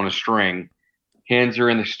to us on a string. Hens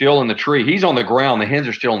are still in the tree. He's on the ground. The hens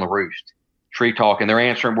are still in the roost. Tree talking. They're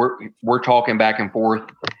answering. We're talking back and forth.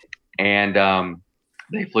 And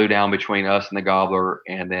they flew down between us and the gobbler,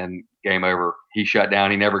 and then game over. He shut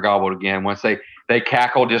down. He never gobbled again. Once they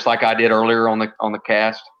cackled just like I did earlier on the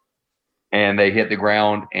cast, and they hit the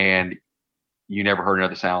ground, and you never heard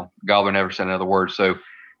another sound. Gobbler never said another word. So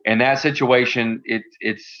in that situation,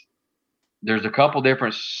 there's a couple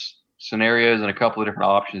different scenarios and a couple of different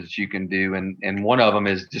options that you can do, and one of them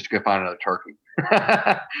is just to go find another turkey.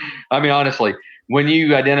 I mean, honestly, when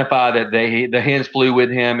you identify that the hens flew with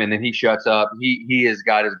him and then he shuts up, he has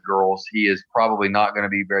got his girls. He is probably not going to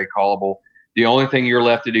be very callable. The only thing you're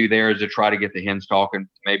left to do there is to try to get the hens talking,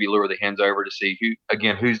 maybe lure the hens over to see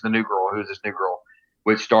who's the new girl, who's this new girl,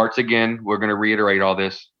 which starts again. We're going to reiterate all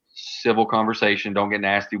this civil conversation. Don't get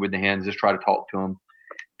nasty with the hens. Just try to talk to them.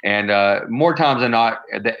 And more times than not,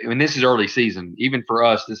 and this is early season. Even for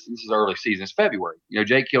us, this is early season. It's February.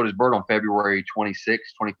 Jake killed his bird on February 26th,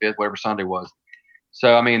 25th, whatever Sunday was.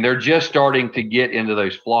 So, I mean, they're just starting to get into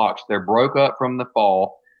those flocks. They're broke up from the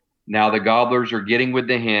fall. Now the gobblers are getting with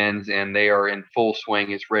the hens, and they are in full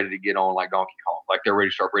swing. It's ready to get on like Donkey Kong, like they're ready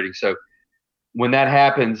to start breeding. So when that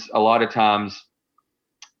happens, a lot of times,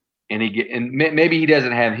 and maybe he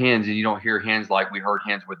doesn't have hens, and you don't hear hens like we heard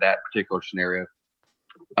hens with that particular scenario.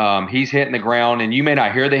 He's hitting the ground, and you may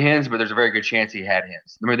not hear the hens, but there's a very good chance he had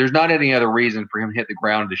hens. I mean, there's not any other reason for him to hit the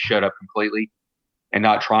ground to shut up completely and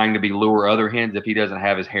not trying to lure other hens if he doesn't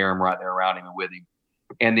have his harem right there around him and with him.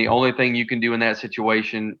 And the only thing you can do in that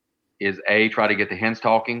situation is A, try to get the hens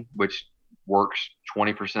talking, which works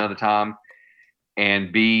 20% of the time.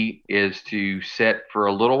 And B is to set for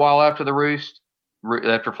a little while after the roost,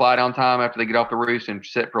 after fly down time, after they get off the roost, and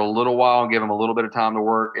sit for a little while and give them a little bit of time to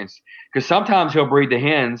work. And because sometimes he'll breed the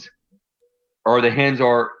hens, or the hens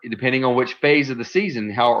are, depending on which phase of the season,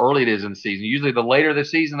 how early it is in the season. Usually the later the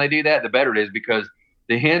season they do that, the better it is, because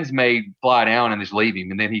the hens may fly down and just leave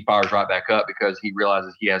him, and then he fires right back up because he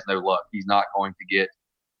realizes he has no luck. He's not going to get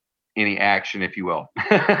any action, if you will.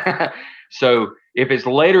 So if it's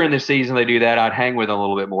later in the season they do that, I'd hang with them a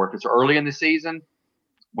little bit more. If it's early in the season,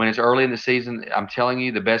 when it's early in the season, I'm telling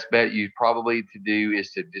you, the best bet you probably to do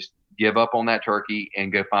is to just give up on that turkey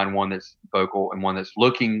and go find one that's vocal and one that's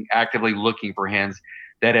actively looking for hens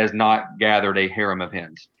that has not gathered a harem of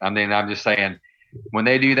hens. I mean, I'm just saying, when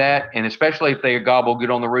they do that, and especially if they gobble good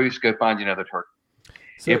on the roost, go find you another turkey.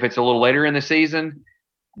 So, if it's a little later in the season,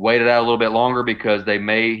 wait it out a little bit longer, because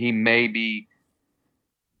he may be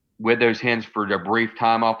with those hens for a brief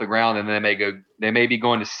time off the ground, and then they may be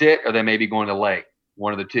going to sit, or they may be going to lay,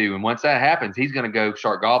 one of the two. And once that happens, he's going to go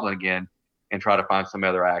start gobbling again and try to find some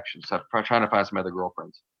other action. So trying to find some other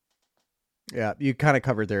girlfriends. Yeah, you kind of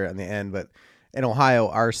covered there in the end, but in Ohio,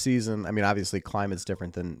 our season, I mean, obviously climate's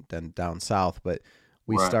different than down south, but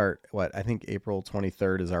we start, I think April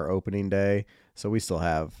 23rd is our opening day. So we still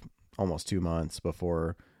have almost 2 months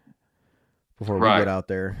before we get out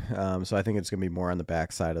there. So I think it's going to be more on the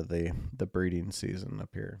backside of the breeding season up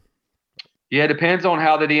here. Yeah, it depends on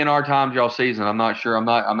how the DNR times y'all season. I'm not sure. I'm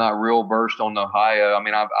not real versed on Ohio. I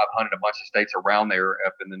mean, I've hunted a bunch of states around there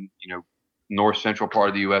up in the north central part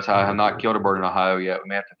of the U.S. I have not killed a bird in Ohio yet. We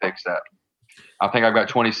may have to fix that. I think I've got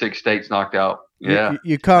 26 states knocked out. Yeah,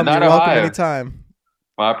 you come. You're welcome anytime.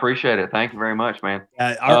 Well, I appreciate it. Thank you very much, man.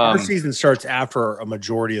 Our season starts after a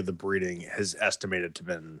majority of the breeding has estimated to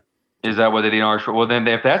been. Is that what the DNR? Well, then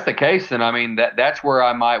if that's the case, then I mean that's where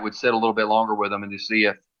I would sit a little bit longer with them and just see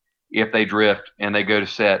if they drift and they go to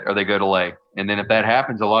set or they go to lay. And then if that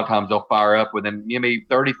happens, a lot of times they'll fire up within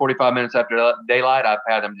 30, 45 minutes after daylight. I've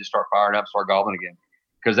had them just start firing up, start gobbling again,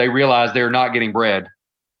 because they realize they're not getting bred.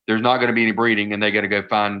 There's not going to be any breeding, and they got to go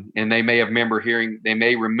find. And they may remember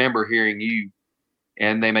hearing you,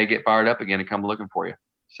 and they may get fired up again and come looking for you.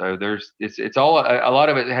 So it's all a lot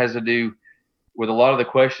of it has to do with a lot of the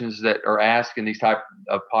questions that are asked in these type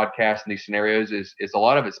of podcasts and these scenarios. Is a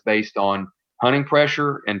lot of it's based on hunting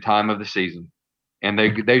pressure and time of the season, and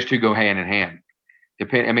those two go hand in hand.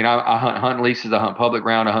 I mean, I hunt leases, I hunt public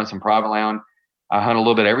ground, I hunt some private land, I hunt a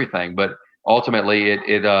little bit of everything, but ultimately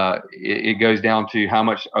it goes down to how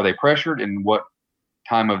much are they pressured and what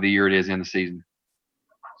time of the year it is in the season.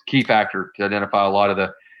 It's a key factor to identify a lot of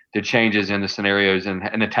the changes in the scenarios and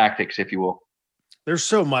the tactics, if you will. There's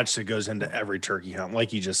so much that goes into every turkey hunt,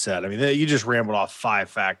 like you just said. I mean, you just rambled off 5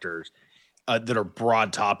 factors that are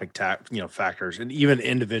broad topic, factors, and even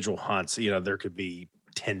individual hunts. There could be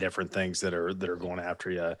 10 different things that are going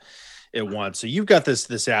after you at once. So you've got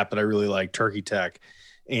this app that I really like, Turkey Tech,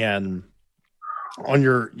 and on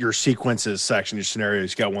your sequences section, your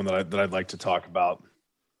scenarios, you got one that I'd like to talk about,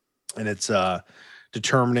 and it's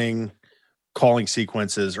determining calling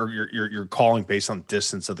sequences, or you're calling based on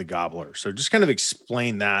distance of the gobbler. So just kind of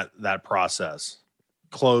explain that process.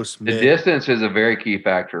 Close, the mid. distance is a very key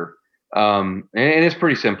factor, and it's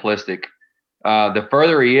pretty simplistic. The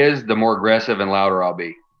further he is, the more aggressive and louder I'll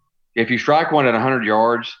be. If you strike one at 100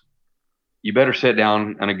 yards, you better sit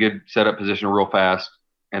down in a good setup position real fast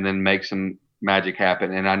and then make some magic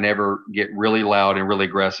happen. And I never get really loud and really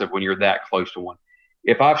aggressive when you're that close to one.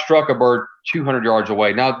 If I've struck a bird 200 yards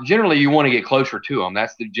away, now generally you want to get closer to them.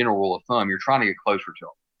 That's the general rule of thumb. You're trying to get closer to them.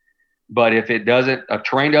 But if it doesn't, a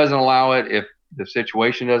terrain doesn't allow it, if the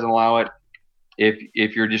situation doesn't allow it,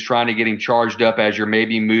 if you're just trying to get him charged up as you're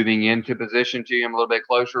maybe moving into position to him a little bit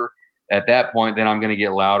closer, at that point, then I'm going to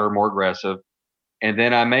get louder, more aggressive. And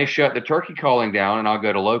then I may shut the turkey calling down and I'll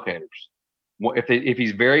go to locators. If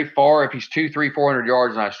he's very far, if he's 200, 300, 400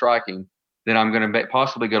 yards and I strike him, then I'm going to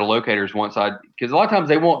possibly go to locators because a lot of times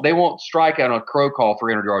they won't strike out on a crow call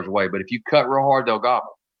 300 yards away, but if you cut real hard, they'll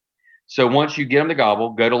gobble. So once you get them to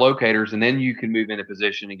gobble, go to locators, and then you can move into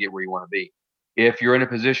position and get where you want to be. If you're in a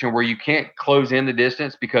position where you can't close in the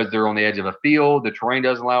distance because they're on the edge of a field, the terrain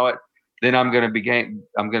doesn't allow it, then I'm going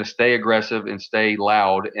to stay aggressive and stay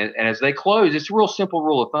loud. And as they close, it's a real simple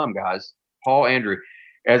rule of thumb, guys. Paul, Andrew,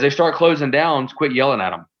 as they start closing down, quit yelling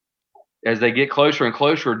at them. As they get closer and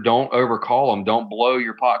closer, don't overcall them. Don't blow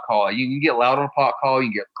your pot call. You can get loud on a pot call. You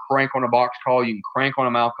can get crank on a box call. You can crank on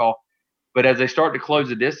a mouth call. But as they start to close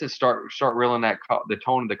the distance, start reeling the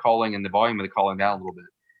tone of the calling and the volume of the calling down a little bit.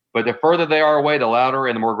 But the further they are away, the louder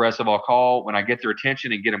and the more aggressive I'll call. When I get their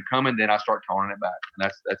attention and get them coming, then I start toning it back.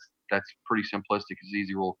 And that's pretty simplistic. It's an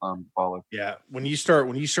easy rule of thumb to follow. Yeah. When you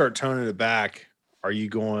start toning it back, are you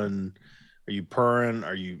purring?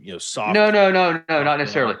 Are you soft? No, not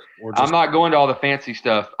necessarily. I'm not going to all the fancy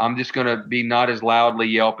stuff. I'm just going to be not as loudly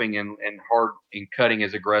yelping and hard and cutting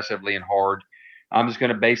as aggressively and hard. I'm just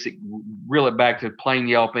going to reel it back to plain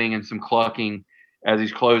yelping and some clucking as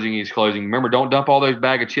he's closing. Remember, don't dump all those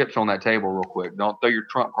bag of chips on that table real quick. Don't throw your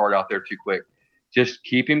trump card out there too quick. Just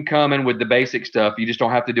keep him coming with the basic stuff. You just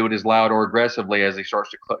don't have to do it as loud or aggressively as he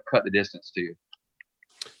starts to cut the distance to you.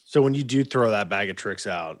 So when you do throw that bag of tricks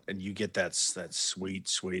out and you get that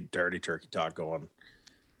sweet, dirty turkey talk going,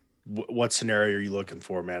 what scenario are you looking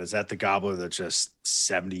for, man? Is that the gobbler that's just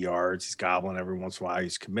 70 yards? He's gobbling every once in a while.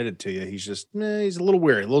 He's committed to you. He's just, he's a little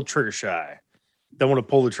weary, a little trigger shy. Don't want to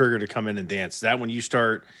pull the trigger to come in and dance. Is that when you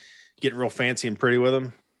start getting real fancy and pretty with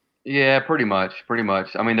him? Yeah, pretty much.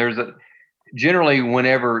 I mean, generally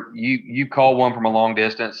whenever you call one from a long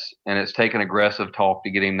distance and it's taken aggressive talk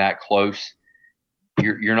to get him that close,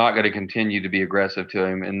 you're not going to continue to be aggressive to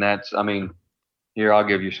him. And here, I'll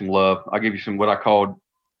give you some love. I'll give you some, what I called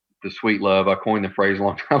the sweet love. I coined the phrase a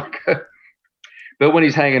long time ago. But when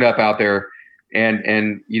he's hanging up out there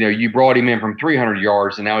and you brought him in from 300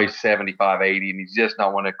 yards and now he's 75, 80, and he's just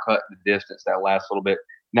not want to cut the distance that last little bit.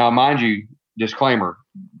 Now, mind you, disclaimer,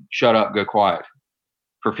 shut up, go quiet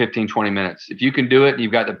for 15, 20 minutes. If you can do it,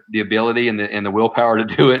 you've got the ability and the willpower to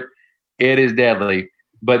do it, it is deadly.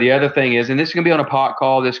 But the other thing is, and this can be on a pot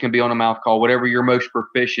call, this can be on a mouth call, whatever you're most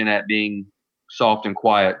proficient at being soft and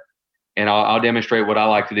quiet. And I'll demonstrate what I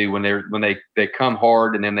like to do when they come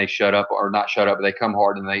hard and then they shut up, or not shut up, but they come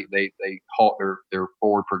hard and they halt their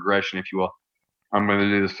forward progression, if you will. I'm going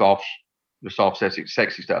to do the soft,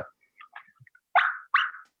 sexy stuff.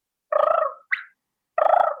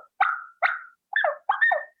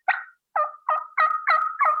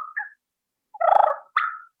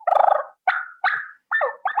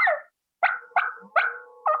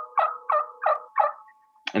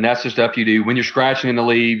 And that's the stuff you do when you're scratching in the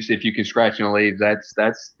leaves. If you can scratch in the leaves, that's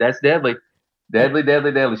deadly,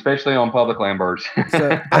 especially on public land birds.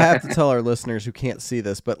 So I have to tell our listeners who can't see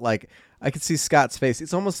this, but like I can see Scott's face.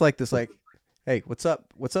 It's almost like this, like, "Hey, what's up,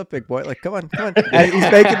 big boy? Like, come on." And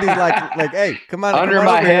he's making these like, "Hey, come on." Under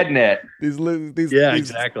my head net. These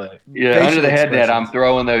exactly. Yeah, under the head net, I'm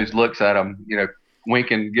throwing those looks at them.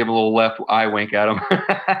 Winking, give a little left eye wink at them.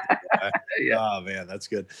 Yeah. Oh man, that's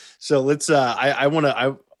good. So let's. I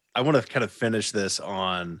want to kind of finish this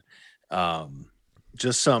on,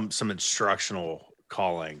 just some instructional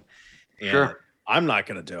calling. And sure. I'm not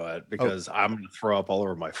going to do it because I'm going to throw up all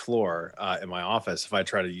over my floor in my office if I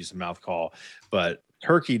try to use a mouth call. But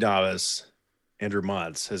turkey novice Andrew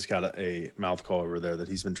Motz has got a mouth call over there that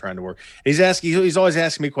he's been trying to work. He's always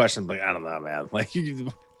asking me questions. Like, I don't know, man. Like,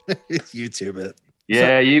 YouTube it.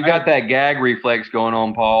 Yeah, you've got that gag reflex going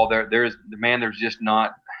on, Paul. There's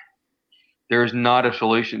not a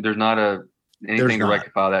solution. There's not anything to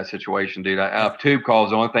rectify that situation, dude. Tube calls.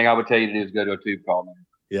 The only thing I would tell you to do is go to a tube call, man.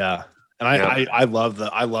 Yeah. And I love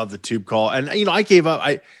the tube call. And I gave up.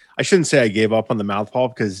 I shouldn't say I gave up on the mouth call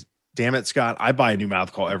because damn it, Scott, I buy a new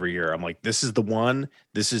mouth call every year. I'm like, this is the one,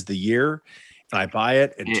 this is the year. And I buy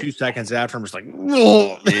it, and 2 seconds after, I'm just like,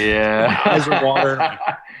 whoa. Yeah. My eyes are watering.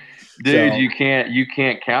 Dude, you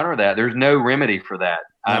can't counter that. There's no remedy for that.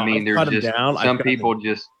 No, I mean, there's just some people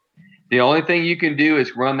just the only thing you can do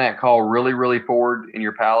is run that call really, really forward in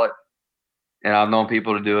your palate. And I've known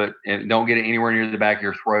people to do it and don't get it anywhere near the back of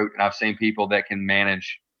your throat. And I've seen people that can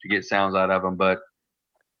manage to get sounds out of them, but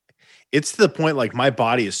it's to the point like my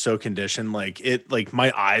body is so conditioned, like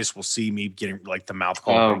my eyes will see me getting like the mouth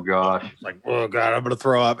call. Oh gosh. Like, oh God, I'm gonna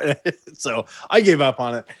throw up. So I gave up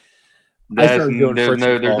on it. There's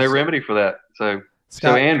no remedy for that. So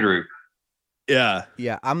Scott, so Andrew. Yeah.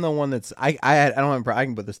 Yeah. I'm the one that's I don't have, I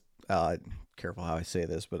can put this careful how I say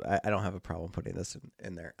this, but I don't have a problem putting this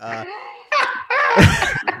in there.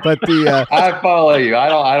 But I follow you. I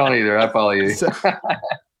don't either. I follow you. So,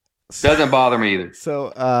 doesn't bother me either.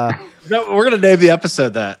 So no, we're gonna name the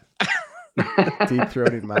episode that. Deep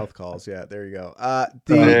throated mouth calls. Yeah, there you go.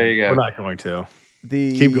 There you go. We're not going to.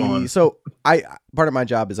 Keep going. So part of my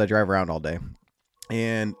job is I drive around all day,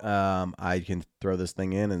 and I can throw this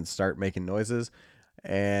thing in and start making noises,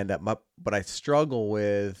 and but I struggle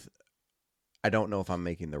with. I don't know if I'm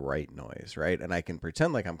making the right noise, right? And I can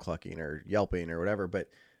pretend like I'm clucking or yelping or whatever, but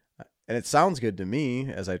and it sounds good to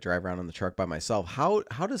me as I drive around in the truck by myself. How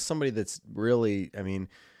does somebody that's really, I mean,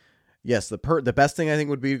 yes, the best thing I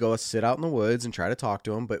think would be to go sit out in the woods and try to talk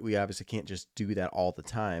to them, but we obviously can't just do that all the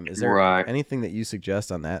time. Is there anything that you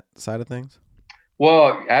suggest on that side of things?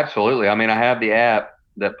 Well, absolutely. I mean, I have the app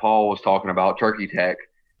that Paul was talking about, Turkey Tech,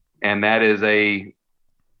 and that is a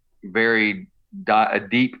very a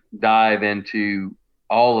deep dive into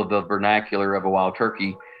all of the vernacular of a wild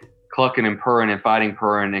turkey, clucking and purring and fighting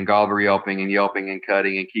purring and gobble yelping and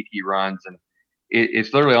cutting and kiki runs. And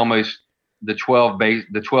it's literally almost the 12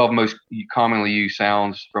 most commonly used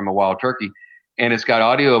sounds from a wild turkey. And it's got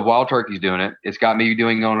audio of wild turkeys doing it. It's got me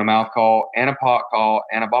doing it on a mouth call and a pot call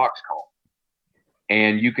and a box call.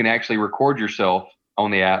 And you can actually record yourself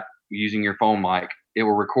on the app using your phone mic. It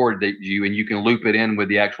will record you, and you can loop it in with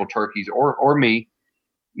the actual turkeys or me,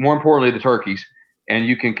 more importantly, the turkeys. And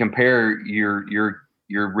you can compare your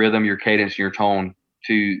rhythm, your cadence, your tone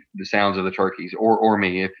to the sounds of the turkeys or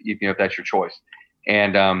me, if that's your choice.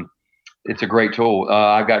 And it's a great tool.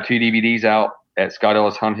 I've got 2 DVDs out at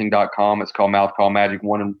ScottEllisHunting.com. It's called Mouth Call Magic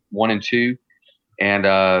 1 and 2.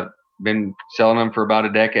 And been selling them for about a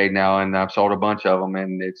decade now, and I've sold a bunch of them.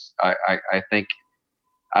 And I think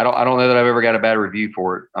I don't know that I've ever got a bad review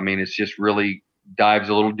for it. I mean, it's just really dives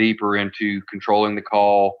a little deeper into controlling the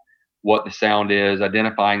call, what the sound is,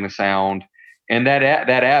 identifying the sound. And that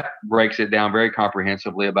app breaks it down very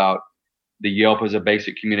comprehensively about the Yelp as a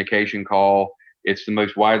basic communication call. It's the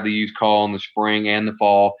most widely used call in the spring and the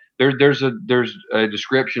fall. There's a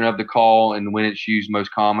description of the call and when it's used most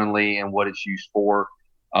commonly and what it's used for.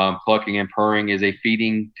 Clucking and purring is a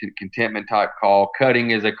feeding to contentment type call.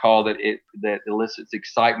 Cutting is a call that elicits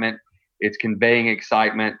excitement. It's conveying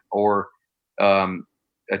excitement or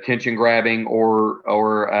attention grabbing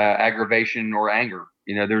or aggravation or anger.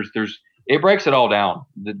 It breaks it all down.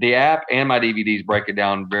 The app and my DVDs break it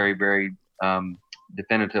down very, very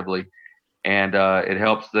definitively. And it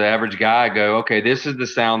helps the average guy go, okay, this is the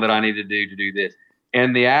sound that I need to do this.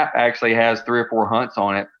 And the app actually has 3 or 4 hunts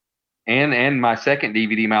on it. And my second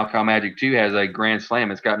DVD, Mouth Call Magic 2, has a grand slam.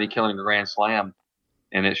 It's got me killing a grand slam,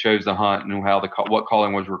 and it shows the hunt and how what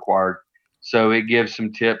calling was required. So it gives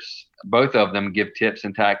some tips. Both of them give tips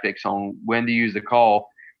and tactics on when to use the call.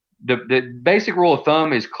 The basic rule of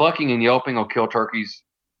thumb is clucking and yelping will kill turkeys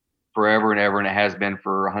forever and ever, and it has been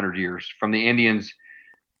for 100 years. From the Indians,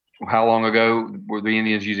 how long ago were the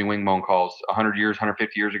Indians using wing-bone calls? 100 years,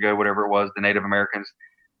 150 years ago, whatever it was, the Native Americans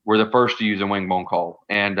were the first to use a wing-bone call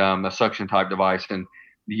and a suction-type device. And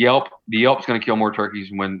the Yelp's going to kill more turkeys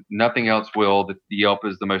when nothing else will. The Yelp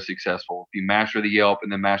is the most successful. If you master the Yelp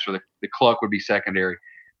and then master the cluck would be secondary.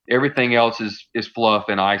 Everything else is fluff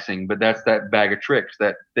and icing, but that's that bag of tricks,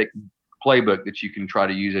 that thick playbook that you can try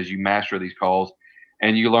to use as you master these calls.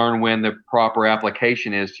 And you learn when the proper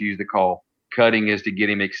application is to use the call. Cutting is to get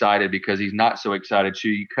him excited because he's not so excited. So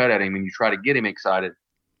you cut at him and you try to get him excited.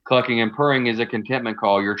 Clucking and purring is a contentment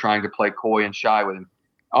call. You're trying to play coy and shy with him.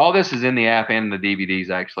 All this is in the app and the DVDs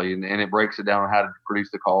actually, and it breaks it down on how to produce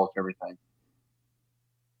the calls and everything.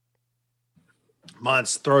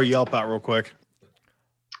 Months, throw Yelp out real quick.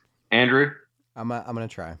 Andrew, I'm gonna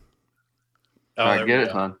try. Oh, all right, there get we it,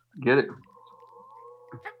 go. son. Get it.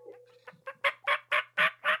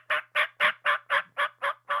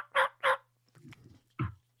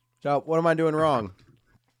 So what am I doing wrong?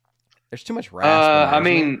 There's too much rasp. in there, I isn't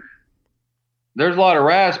mean, there's a lot of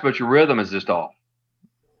rasp, but your rhythm is just off.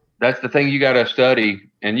 That's the thing you got to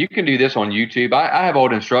study, and you can do this on YouTube. I have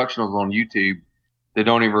old instructionals on YouTube that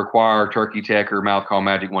don't even require Turkey Tech or Mouth Call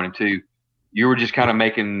Magic 1 and 2. You were just kind of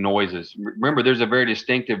making noises. Remember, there's a very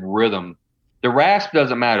distinctive rhythm. The rasp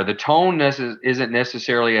doesn't matter. The tone isn't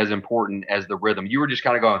necessarily as important as the rhythm. You were just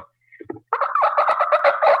kind of going.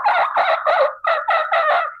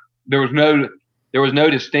 There was no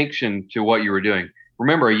distinction to what you were doing.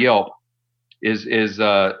 Remember, a yelp is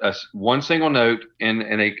a one single note in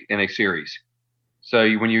a series. So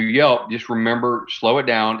when you yelp, just remember, slow it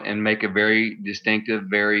down and make a very distinctive,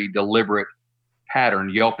 very deliberate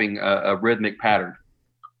pattern, yelping a rhythmic pattern.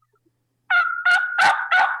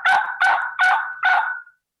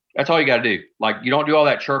 That's all you got to do. Like, you don't do all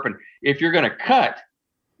that chirping. If you're going to cut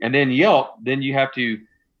and then yelp, then you have to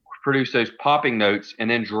produce those popping notes and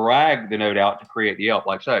then drag the note out to create the yelp,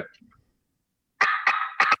 like so.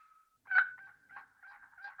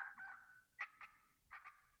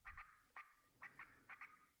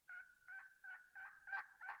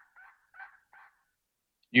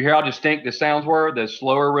 You hear how distinct the sounds were? The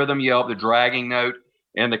slower rhythm yelp, the dragging note,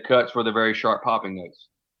 and the cuts were the very sharp popping notes.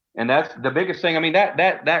 And that's the biggest thing. I mean,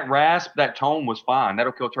 that rasp, that tone was fine.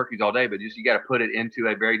 That'll kill turkeys all day, but just you got to put it into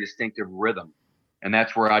a very distinctive rhythm. And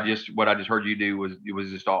that's where what I just heard you do was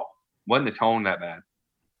just off. Wasn't the tone that bad?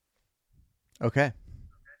 Okay.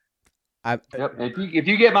 Yep. If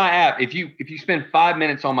you get my app, if you spend 5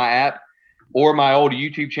 minutes on my app or my old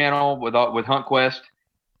YouTube channel with HuntQuest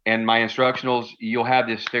and my instructionals, you'll have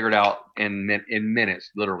this figured out in minutes,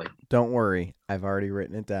 literally. Don't worry, I've already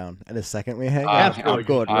written it down. And the second we hang I'm up, I'm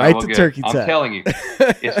going well, right to good. Turkey Tech. I'm telling you,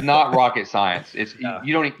 it's not rocket science. It's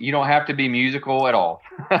you don't have to be musical at all.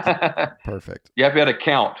 Perfect. You have to be able to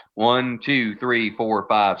count 1, 2, 3, 4,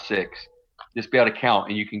 5, 6. Just be able to count,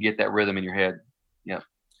 and you can get that rhythm in your head. Yeah.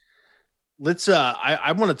 Let's.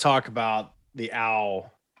 I want to talk about the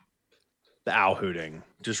owl hooting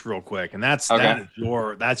just real quick, and that's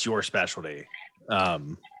your specialty.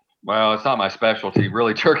 Well, it's not my specialty,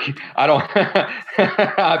 really. Turkey. I don't.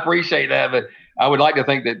 I appreciate that, but I would like to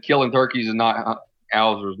think that killing turkeys is not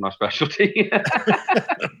owls is my specialty.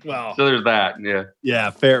 Well, so there's that. Yeah.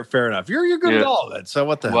 Yeah. Fair enough. You're good at all of it. So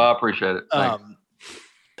what the? Well, I appreciate it. Thanks.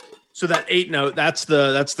 So that 8 note, that's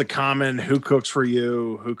the common who cooks for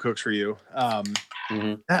you.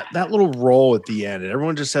 That little roll at the end, and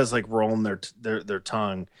everyone just has like rolling their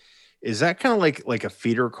tongue. Is that kind of like a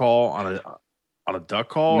feeder call on a duck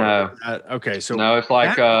call? No. Okay. So no, it's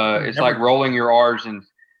like like rolling your R's, and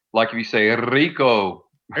like if you say rico.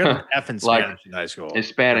 I got an F in Spanish in high school. It's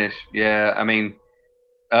Spanish. Yeah. I mean,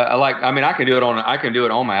 I can do it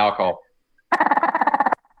on my owl call.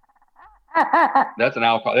 That's an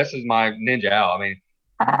owl call. This is my ninja owl. I mean,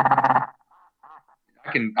 I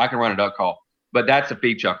can run a duck call, but that's a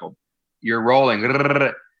feed chuckle. You're rolling,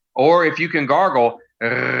 or if you can gargle,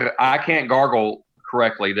 I can't gargle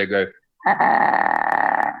correctly. They go.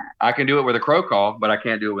 I can do it with a crow call, but I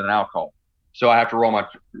can't do it with an owl call. So I have to roll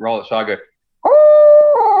it. So I go,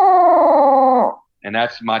 and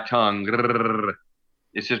that's my tongue.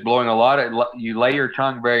 It's just blowing a lot of. You lay your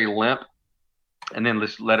tongue very limp, and then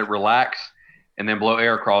just let it relax, and then blow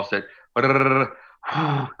air across it.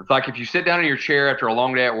 It's like if you sit down in your chair after a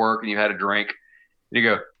long day at work and you had a drink, you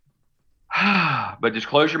go, but just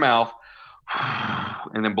close your mouth,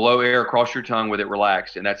 and then blow air across your tongue with it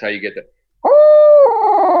relaxed, and that's how you get it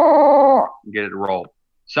to roll.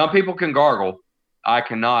 Some people can gargle. I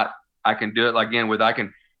cannot. I can do it again with I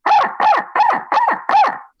can.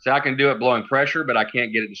 So I can do it blowing pressure, but I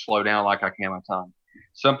can't get it to slow down like I can my tongue.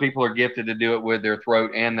 Some people are gifted to do it with their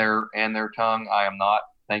throat and their tongue. I am not.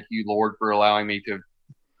 Thank you, Lord, for allowing me to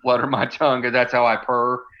flutter my tongue, because that's how I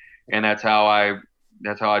purr, and that's how I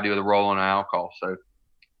do the roll on an owl call. So,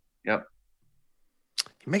 yep.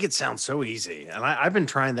 You make it sound so easy, and I've been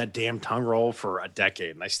trying that damn tongue roll for a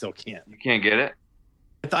decade, and I still can't. You can't get it.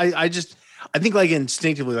 I think like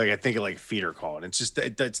instinctively, like I think of like feeder call, and it's just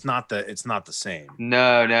it's not the same.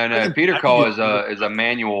 No. Feeder call is a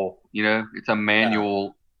manual. You know, it's a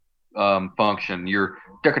manual function. You're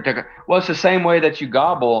well, it's the same way that you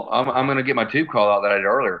gobble. I'm going to get my tube call out that I did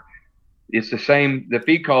earlier. It's the same. The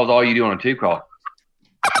feed call is all you do on a tube call.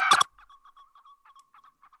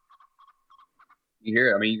 You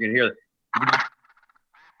hear it. I mean, you can hear it.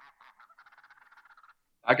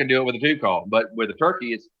 I can do it with a tube call, but with a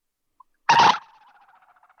turkey, it's, and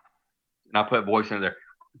I put voice in there.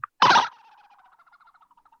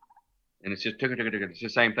 And it's just, it's the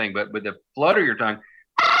same thing. But with the flutter your tongue,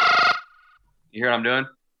 you hear what I'm doing?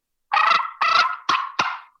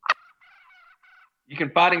 You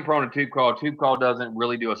can fighting prone a tube call. Tube call doesn't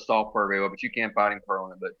really do a soft purr very well, but you can fighting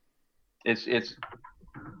prone it. But it's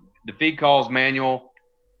the feed calls manual.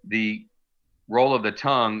 The roll of the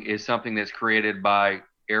tongue is something that's created by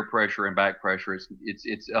air pressure and back pressure. It's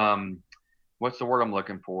what's the word I'm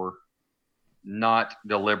looking for? Not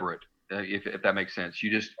deliberate, if that makes sense.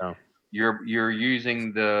 You just you're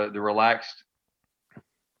using the relaxed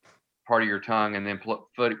part of your tongue and then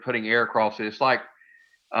putting air across it. It's like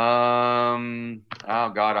oh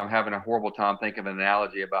God, I'm having a horrible time thinking of an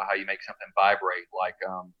analogy about how you make something vibrate. Like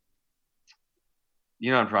you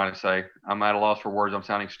know what I'm trying to say. I'm at a loss for words. I'm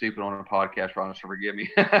sounding stupid on a podcast, Ron, so forgive me.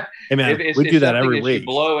 Hey man, we do that every week. You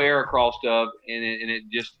blow air across stuff, and it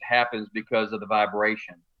just happens because of the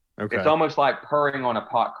vibration. Okay. It's almost like purring on a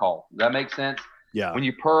pot call. Does that make sense? Yeah. When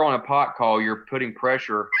you purr on a pot call, you're putting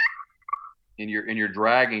pressure, and you're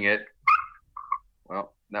dragging it.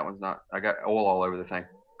 Well, that one's not. I got oil all over the thing.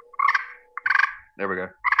 There we go.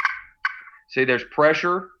 See, there's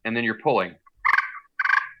pressure, and then you're pulling.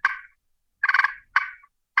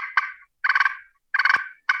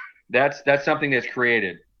 That's something that's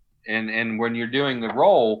created, and when you're doing the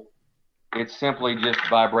roll, it's simply just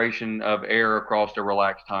vibration of air across the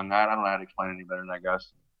relaxed tongue. I don't know how to explain it any better than that,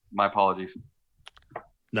 guys. My apologies.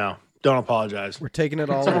 No, don't apologize. We're taking it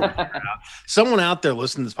all over. Someone out there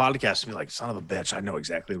listening to this podcast will be like, son of a bitch, I know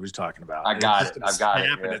exactly what he's talking about. I got it. I've got it.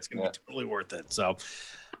 Yeah, it's going to be totally worth it. So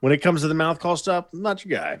when it comes to the mouth call stuff, I'm not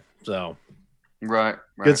your guy. So right.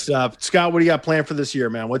 Good stuff. Scott, what do you got planned for this year,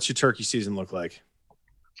 man? What's your turkey season look like?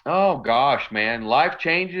 Oh gosh, man, life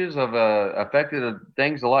changes have affected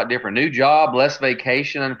things a lot different. New job, less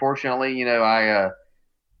vacation. Unfortunately, you know,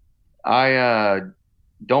 I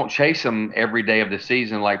don't chase them every day of the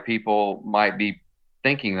season like people might be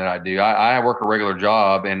thinking that I do. I work a regular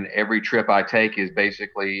job, and every trip I take is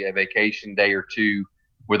basically a vacation day or two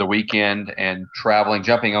with a weekend and traveling,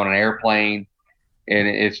 jumping on an airplane. And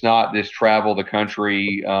it's not this travel the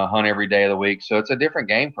country, hunt every day of the week. So it's a different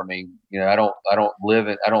game for me. You know, I don't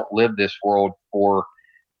live this world for.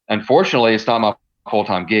 Unfortunately, it's not my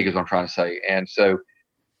full-time gig, is what I'm trying to say. And so,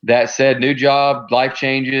 that said, new job, life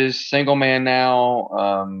changes. Single man now.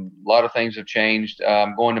 A lot of things have changed.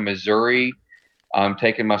 I'm going to Missouri. I'm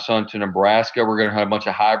taking my son to Nebraska. We're going to have a bunch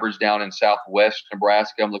of hybrids down in Southwest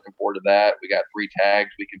Nebraska. I'm looking forward to that. We got 3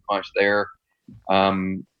 tags we can punch there.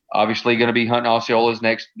 Obviously going to be hunting Osceolas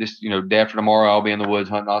day after tomorrow. I'll be in the woods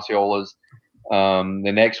hunting Osceolas.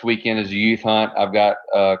 The next weekend is a youth hunt. I've got,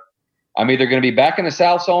 I'm either going to be back in the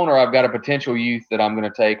South Zone, or I've got a potential youth that I'm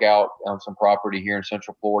going to take out on some property here in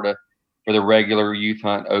Central Florida for the regular youth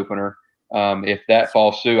hunt opener. If that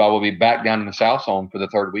falls through, I will be back down in the South Zone for the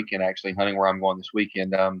 3rd weekend, actually hunting where I'm going this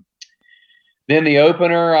weekend. Then the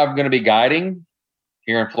opener, I'm going to be guiding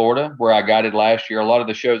here in Florida, where I guided last year. A lot of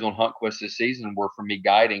the shows on HuntQuest this season were from me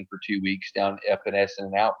guiding for 2 weeks down at FNS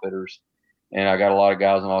and Outfitters. And I got a lot of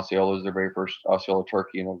guys on Osceolas, their very first Osceola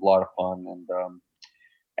turkey, and it was a lot of fun. And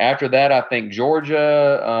after that, I think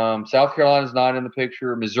Georgia, South Carolina's not in the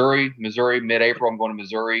picture. Missouri, mid-April, I'm going to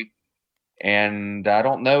Missouri. And I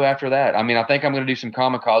don't know after that. I mean, I think I'm going to do some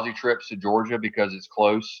kamikaze trips to Georgia because it's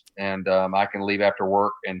close, and I can leave after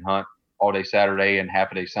work and hunt all day Saturday and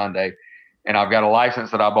half a day Sunday. And I've got a license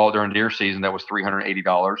that I bought during deer season that was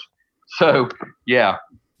 $380. So, yeah,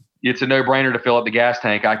 it's a no-brainer to fill up the gas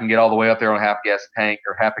tank. I can get all the way up there on half a tank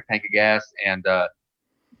of gas and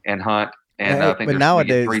hunt. And I think but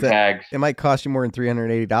nowadays, 3 tags. It might cost you more than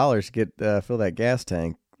 $380 to get fill that gas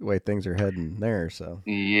tank. The way things are heading there, so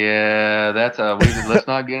yeah, let's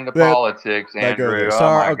not get into politics, Andrew.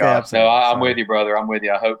 Sorry, oh my okay, gosh, no, I'm with you, brother. I'm with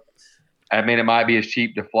you. I mean, it might be as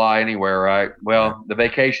cheap to fly anywhere, right? Well, the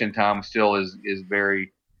vacation time still is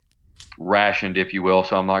very rationed, if you will.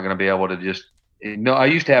 So I'm not going to be able to just. No, I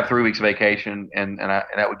used to have 3 weeks vacation, and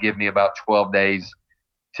that would give me about 12 days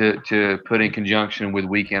to put in conjunction with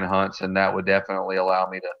weekend hunts, and that would definitely allow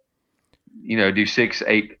me to, do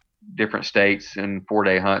 6-8 different states and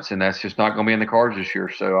 4-day hunts, and that's just not going to be in the cards this year.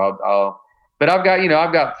 So but I've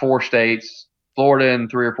got 4 states, Florida and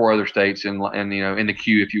 3 or 4 other states, and in the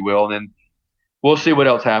queue, if you will. And then we'll see what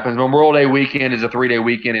else happens. Memorial Day weekend is a 3-day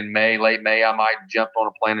weekend in May, late May. I might jump on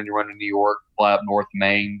a plane and run to New York, fly up north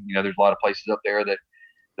Maine. There's a lot of places up there that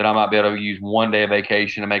that I might be able to use 1 day of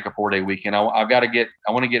vacation to make a 4-day weekend. I want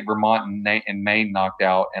to get Vermont and Maine knocked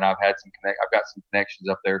out, and I've got some connections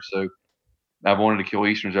up there. So I've wanted to kill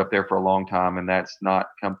Easterns up there for a long time, and that's not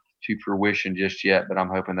come to fruition just yet, but I'm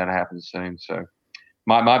hoping that happens soon. So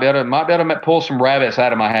might be able to pull some rabbits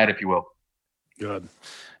out of my hat, if you will. Good.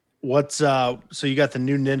 What's so you got the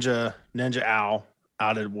new Ninja Owl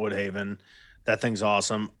out at Woodhaven. That thing's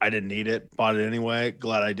awesome. I didn't need it, bought it anyway.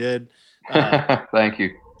 Glad I did. Thank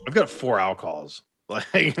you. I've got 4 owl calls. Like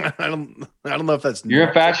I don't know if that's you're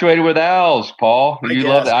infatuated with owls, Paul. You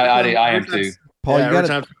love that. I am too. Paul, you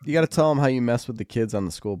gotta tell them how you mess with the kids on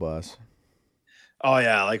the school bus. Oh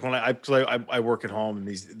yeah, like when I work at home and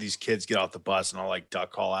these kids get off the bus and I'll like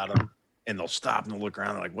duck call at them and they'll stop and they'll look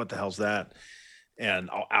around. They're like, "What the hell's that?"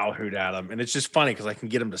 And I'll owl hoot at them, and it's just funny because I can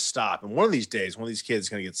get them to stop. And one of these days, one of these kids is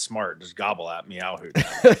gonna get smart, and just gobble at me, owl hoot.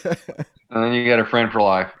 And then you got a friend for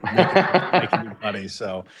life. Making money.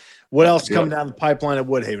 So, what else coming down the pipeline at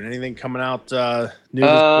Woodhaven? Anything coming out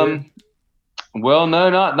new? Well, no,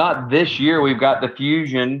 not this year. We've got the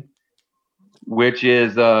Fusion, which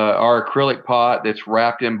is our acrylic pot that's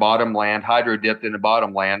wrapped in bottom land, hydro dipped in the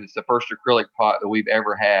bottom land. It's the first acrylic pot that we've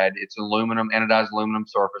ever had. It's anodized aluminum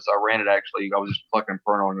surface. I ran it actually. I was just plucking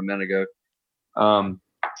fern on it a minute ago.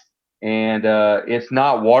 And it's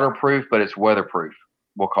not waterproof, but it's weatherproof,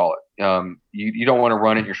 we'll call it. You don't want to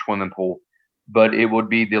run it in your swimming pool, but it would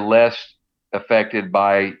be the less affected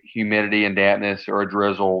by humidity and dampness or a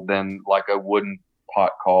drizzle than like a wooden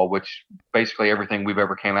pot call, which basically everything we've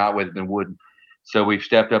ever came out with has been wooden. So we've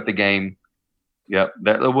stepped up the game. Yep,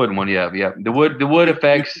 the wooden one. Yeah. The wood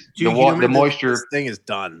affects the moisture. This thing is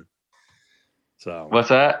done. So what's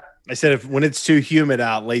that? I said when it's too humid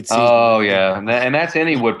out late season. Oh yeah, and that's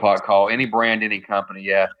any wood pot call, any brand, any company.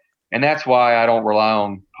 Yeah, and that's why I don't rely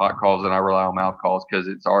on pot calls and I rely on mouth calls because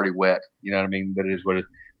it's already wet. You know what I mean? But it is what it is.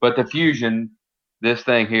 But the Fusion, this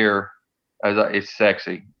thing here, it's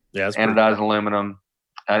sexy. Yeah, it's anodized aluminum,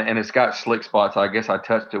 and it's got slick spots. I guess I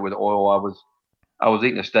touched it with oil. I was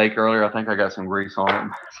eating a steak earlier. I think I got some grease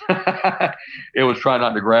on it. It was trying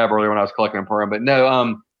not to grab earlier when I was collecting perm, but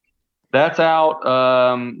no. That's out.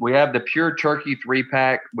 We have the Pure Turkey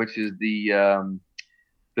 3-pack, which is the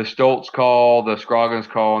Stoltz call, the Scroggins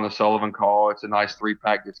call, and the Sullivan call. It's a nice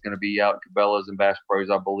 3-pack that's going to be out in Cabela's and Bass Pros,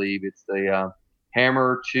 I believe. It's the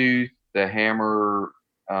Hammer Tooth, the Hammer.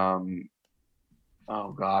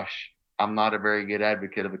 Oh gosh, I'm not a very good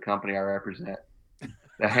advocate of the company I represent.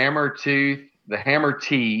 The Hammer Tooth, the Hammer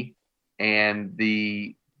T, and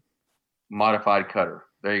the Modified Cutter.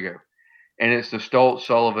 There you go. And it's the Stoltz,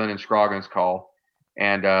 Sullivan, and Scroggins call.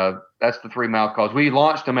 And that's the 3 mouth calls. We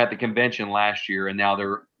launched them at the convention last year, and now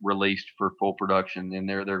they're released for full production, and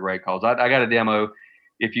they're great calls. I got a demo.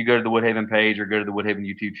 If you go to the Woodhaven page or go to the Woodhaven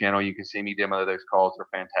YouTube channel, you can see me demo those calls. They're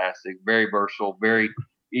fantastic, very versatile.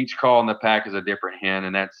 Each call in the pack is a different hen,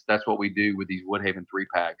 and that's what we do with these Woodhaven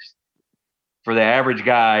 3-packs. For the average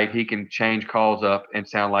guy, he can change calls up and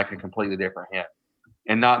sound like a completely different hen.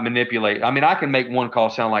 And not manipulate. I mean, I can make one call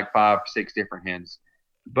sound like 5, 6 different hens,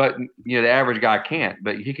 but the average guy can't.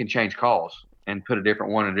 But he can change calls and put a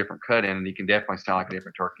different one, a different cut in, and he can definitely sound like a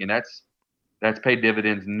different turkey. And that's paid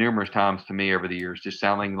dividends numerous times to me over the years. Just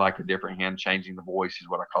sounding like a different hen, changing the voice is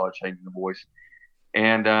what I call it, changing the voice.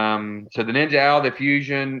 And so the Ninja Owl, the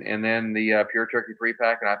Fusion, and then the Pure Turkey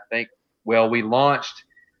 3-pack. And I think, we launched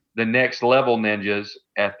the Next Level Ninjas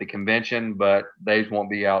at the convention, but those won't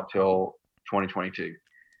be out till 2022.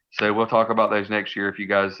 So we'll talk about those next year.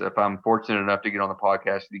 If I'm fortunate enough to get on the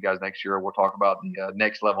podcast with you guys next year, we'll talk about the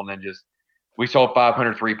Next Level Ninjas. We sold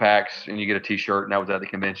 500 3-packs and you get a t-shirt, and that was at the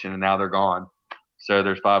convention, and now they're gone. So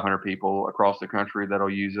there's 500 people across the country that'll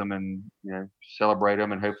use them and celebrate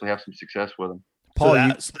them and hopefully have some success with them.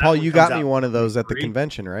 Paul, you got me one of those at the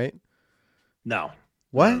convention, right? No.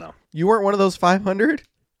 What? No. You weren't one of those 500?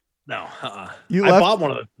 No. I bought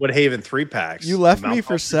one of the Woodhaven 3-packs. You left me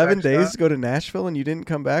for 7 days to go to Nashville, and you didn't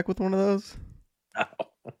come back with one of those? No.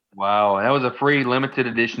 Wow, that was a free limited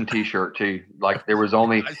edition T-shirt too. Like there was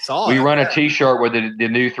only we run a T-shirt with the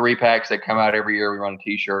new 3-packs that come out every year. We run a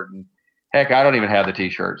T-shirt, and heck, I don't even have the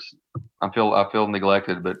T-shirts. I feel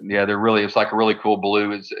neglected, but yeah, it's like a really cool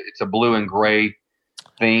blue. It's a blue and gray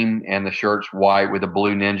theme, and the shirt's white with a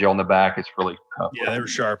blue ninja on the back. It's really tough. Yeah, they were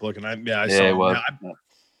sharp looking. I saw it was.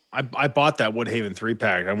 I bought that Woodhaven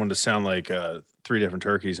 3-pack. I wanted to sound like 3 different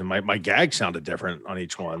turkeys, and my gag sounded different on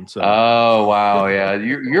each one. So. Oh wow, yeah,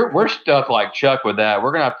 we're stuck like Chuck with that.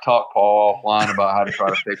 We're gonna have to talk Paul offline about how to try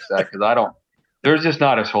to fix that because there's just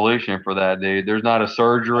not a solution for that, dude. There's not a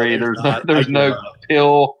surgery. There's no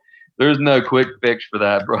pill. There's no quick fix for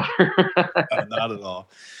that, brother. Not at all.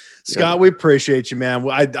 Scott, we appreciate you, man.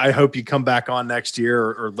 I hope you come back on next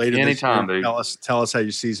year or later anytime, this year. dude. Tell us how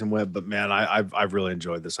your season went. But man, I've really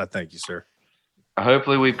enjoyed this. I thank you, sir.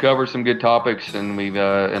 Hopefully we've covered some good topics and we've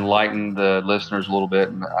enlightened the listeners a little bit,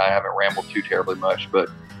 and I haven't rambled too terribly much. But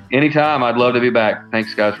anytime, I'd love to be back.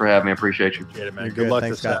 Thanks, guys, for having me. I appreciate you. Appreciate it, man. You're Good luck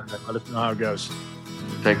Thanks, this Scott. Saturday. Let us know how it goes.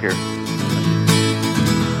 Take care.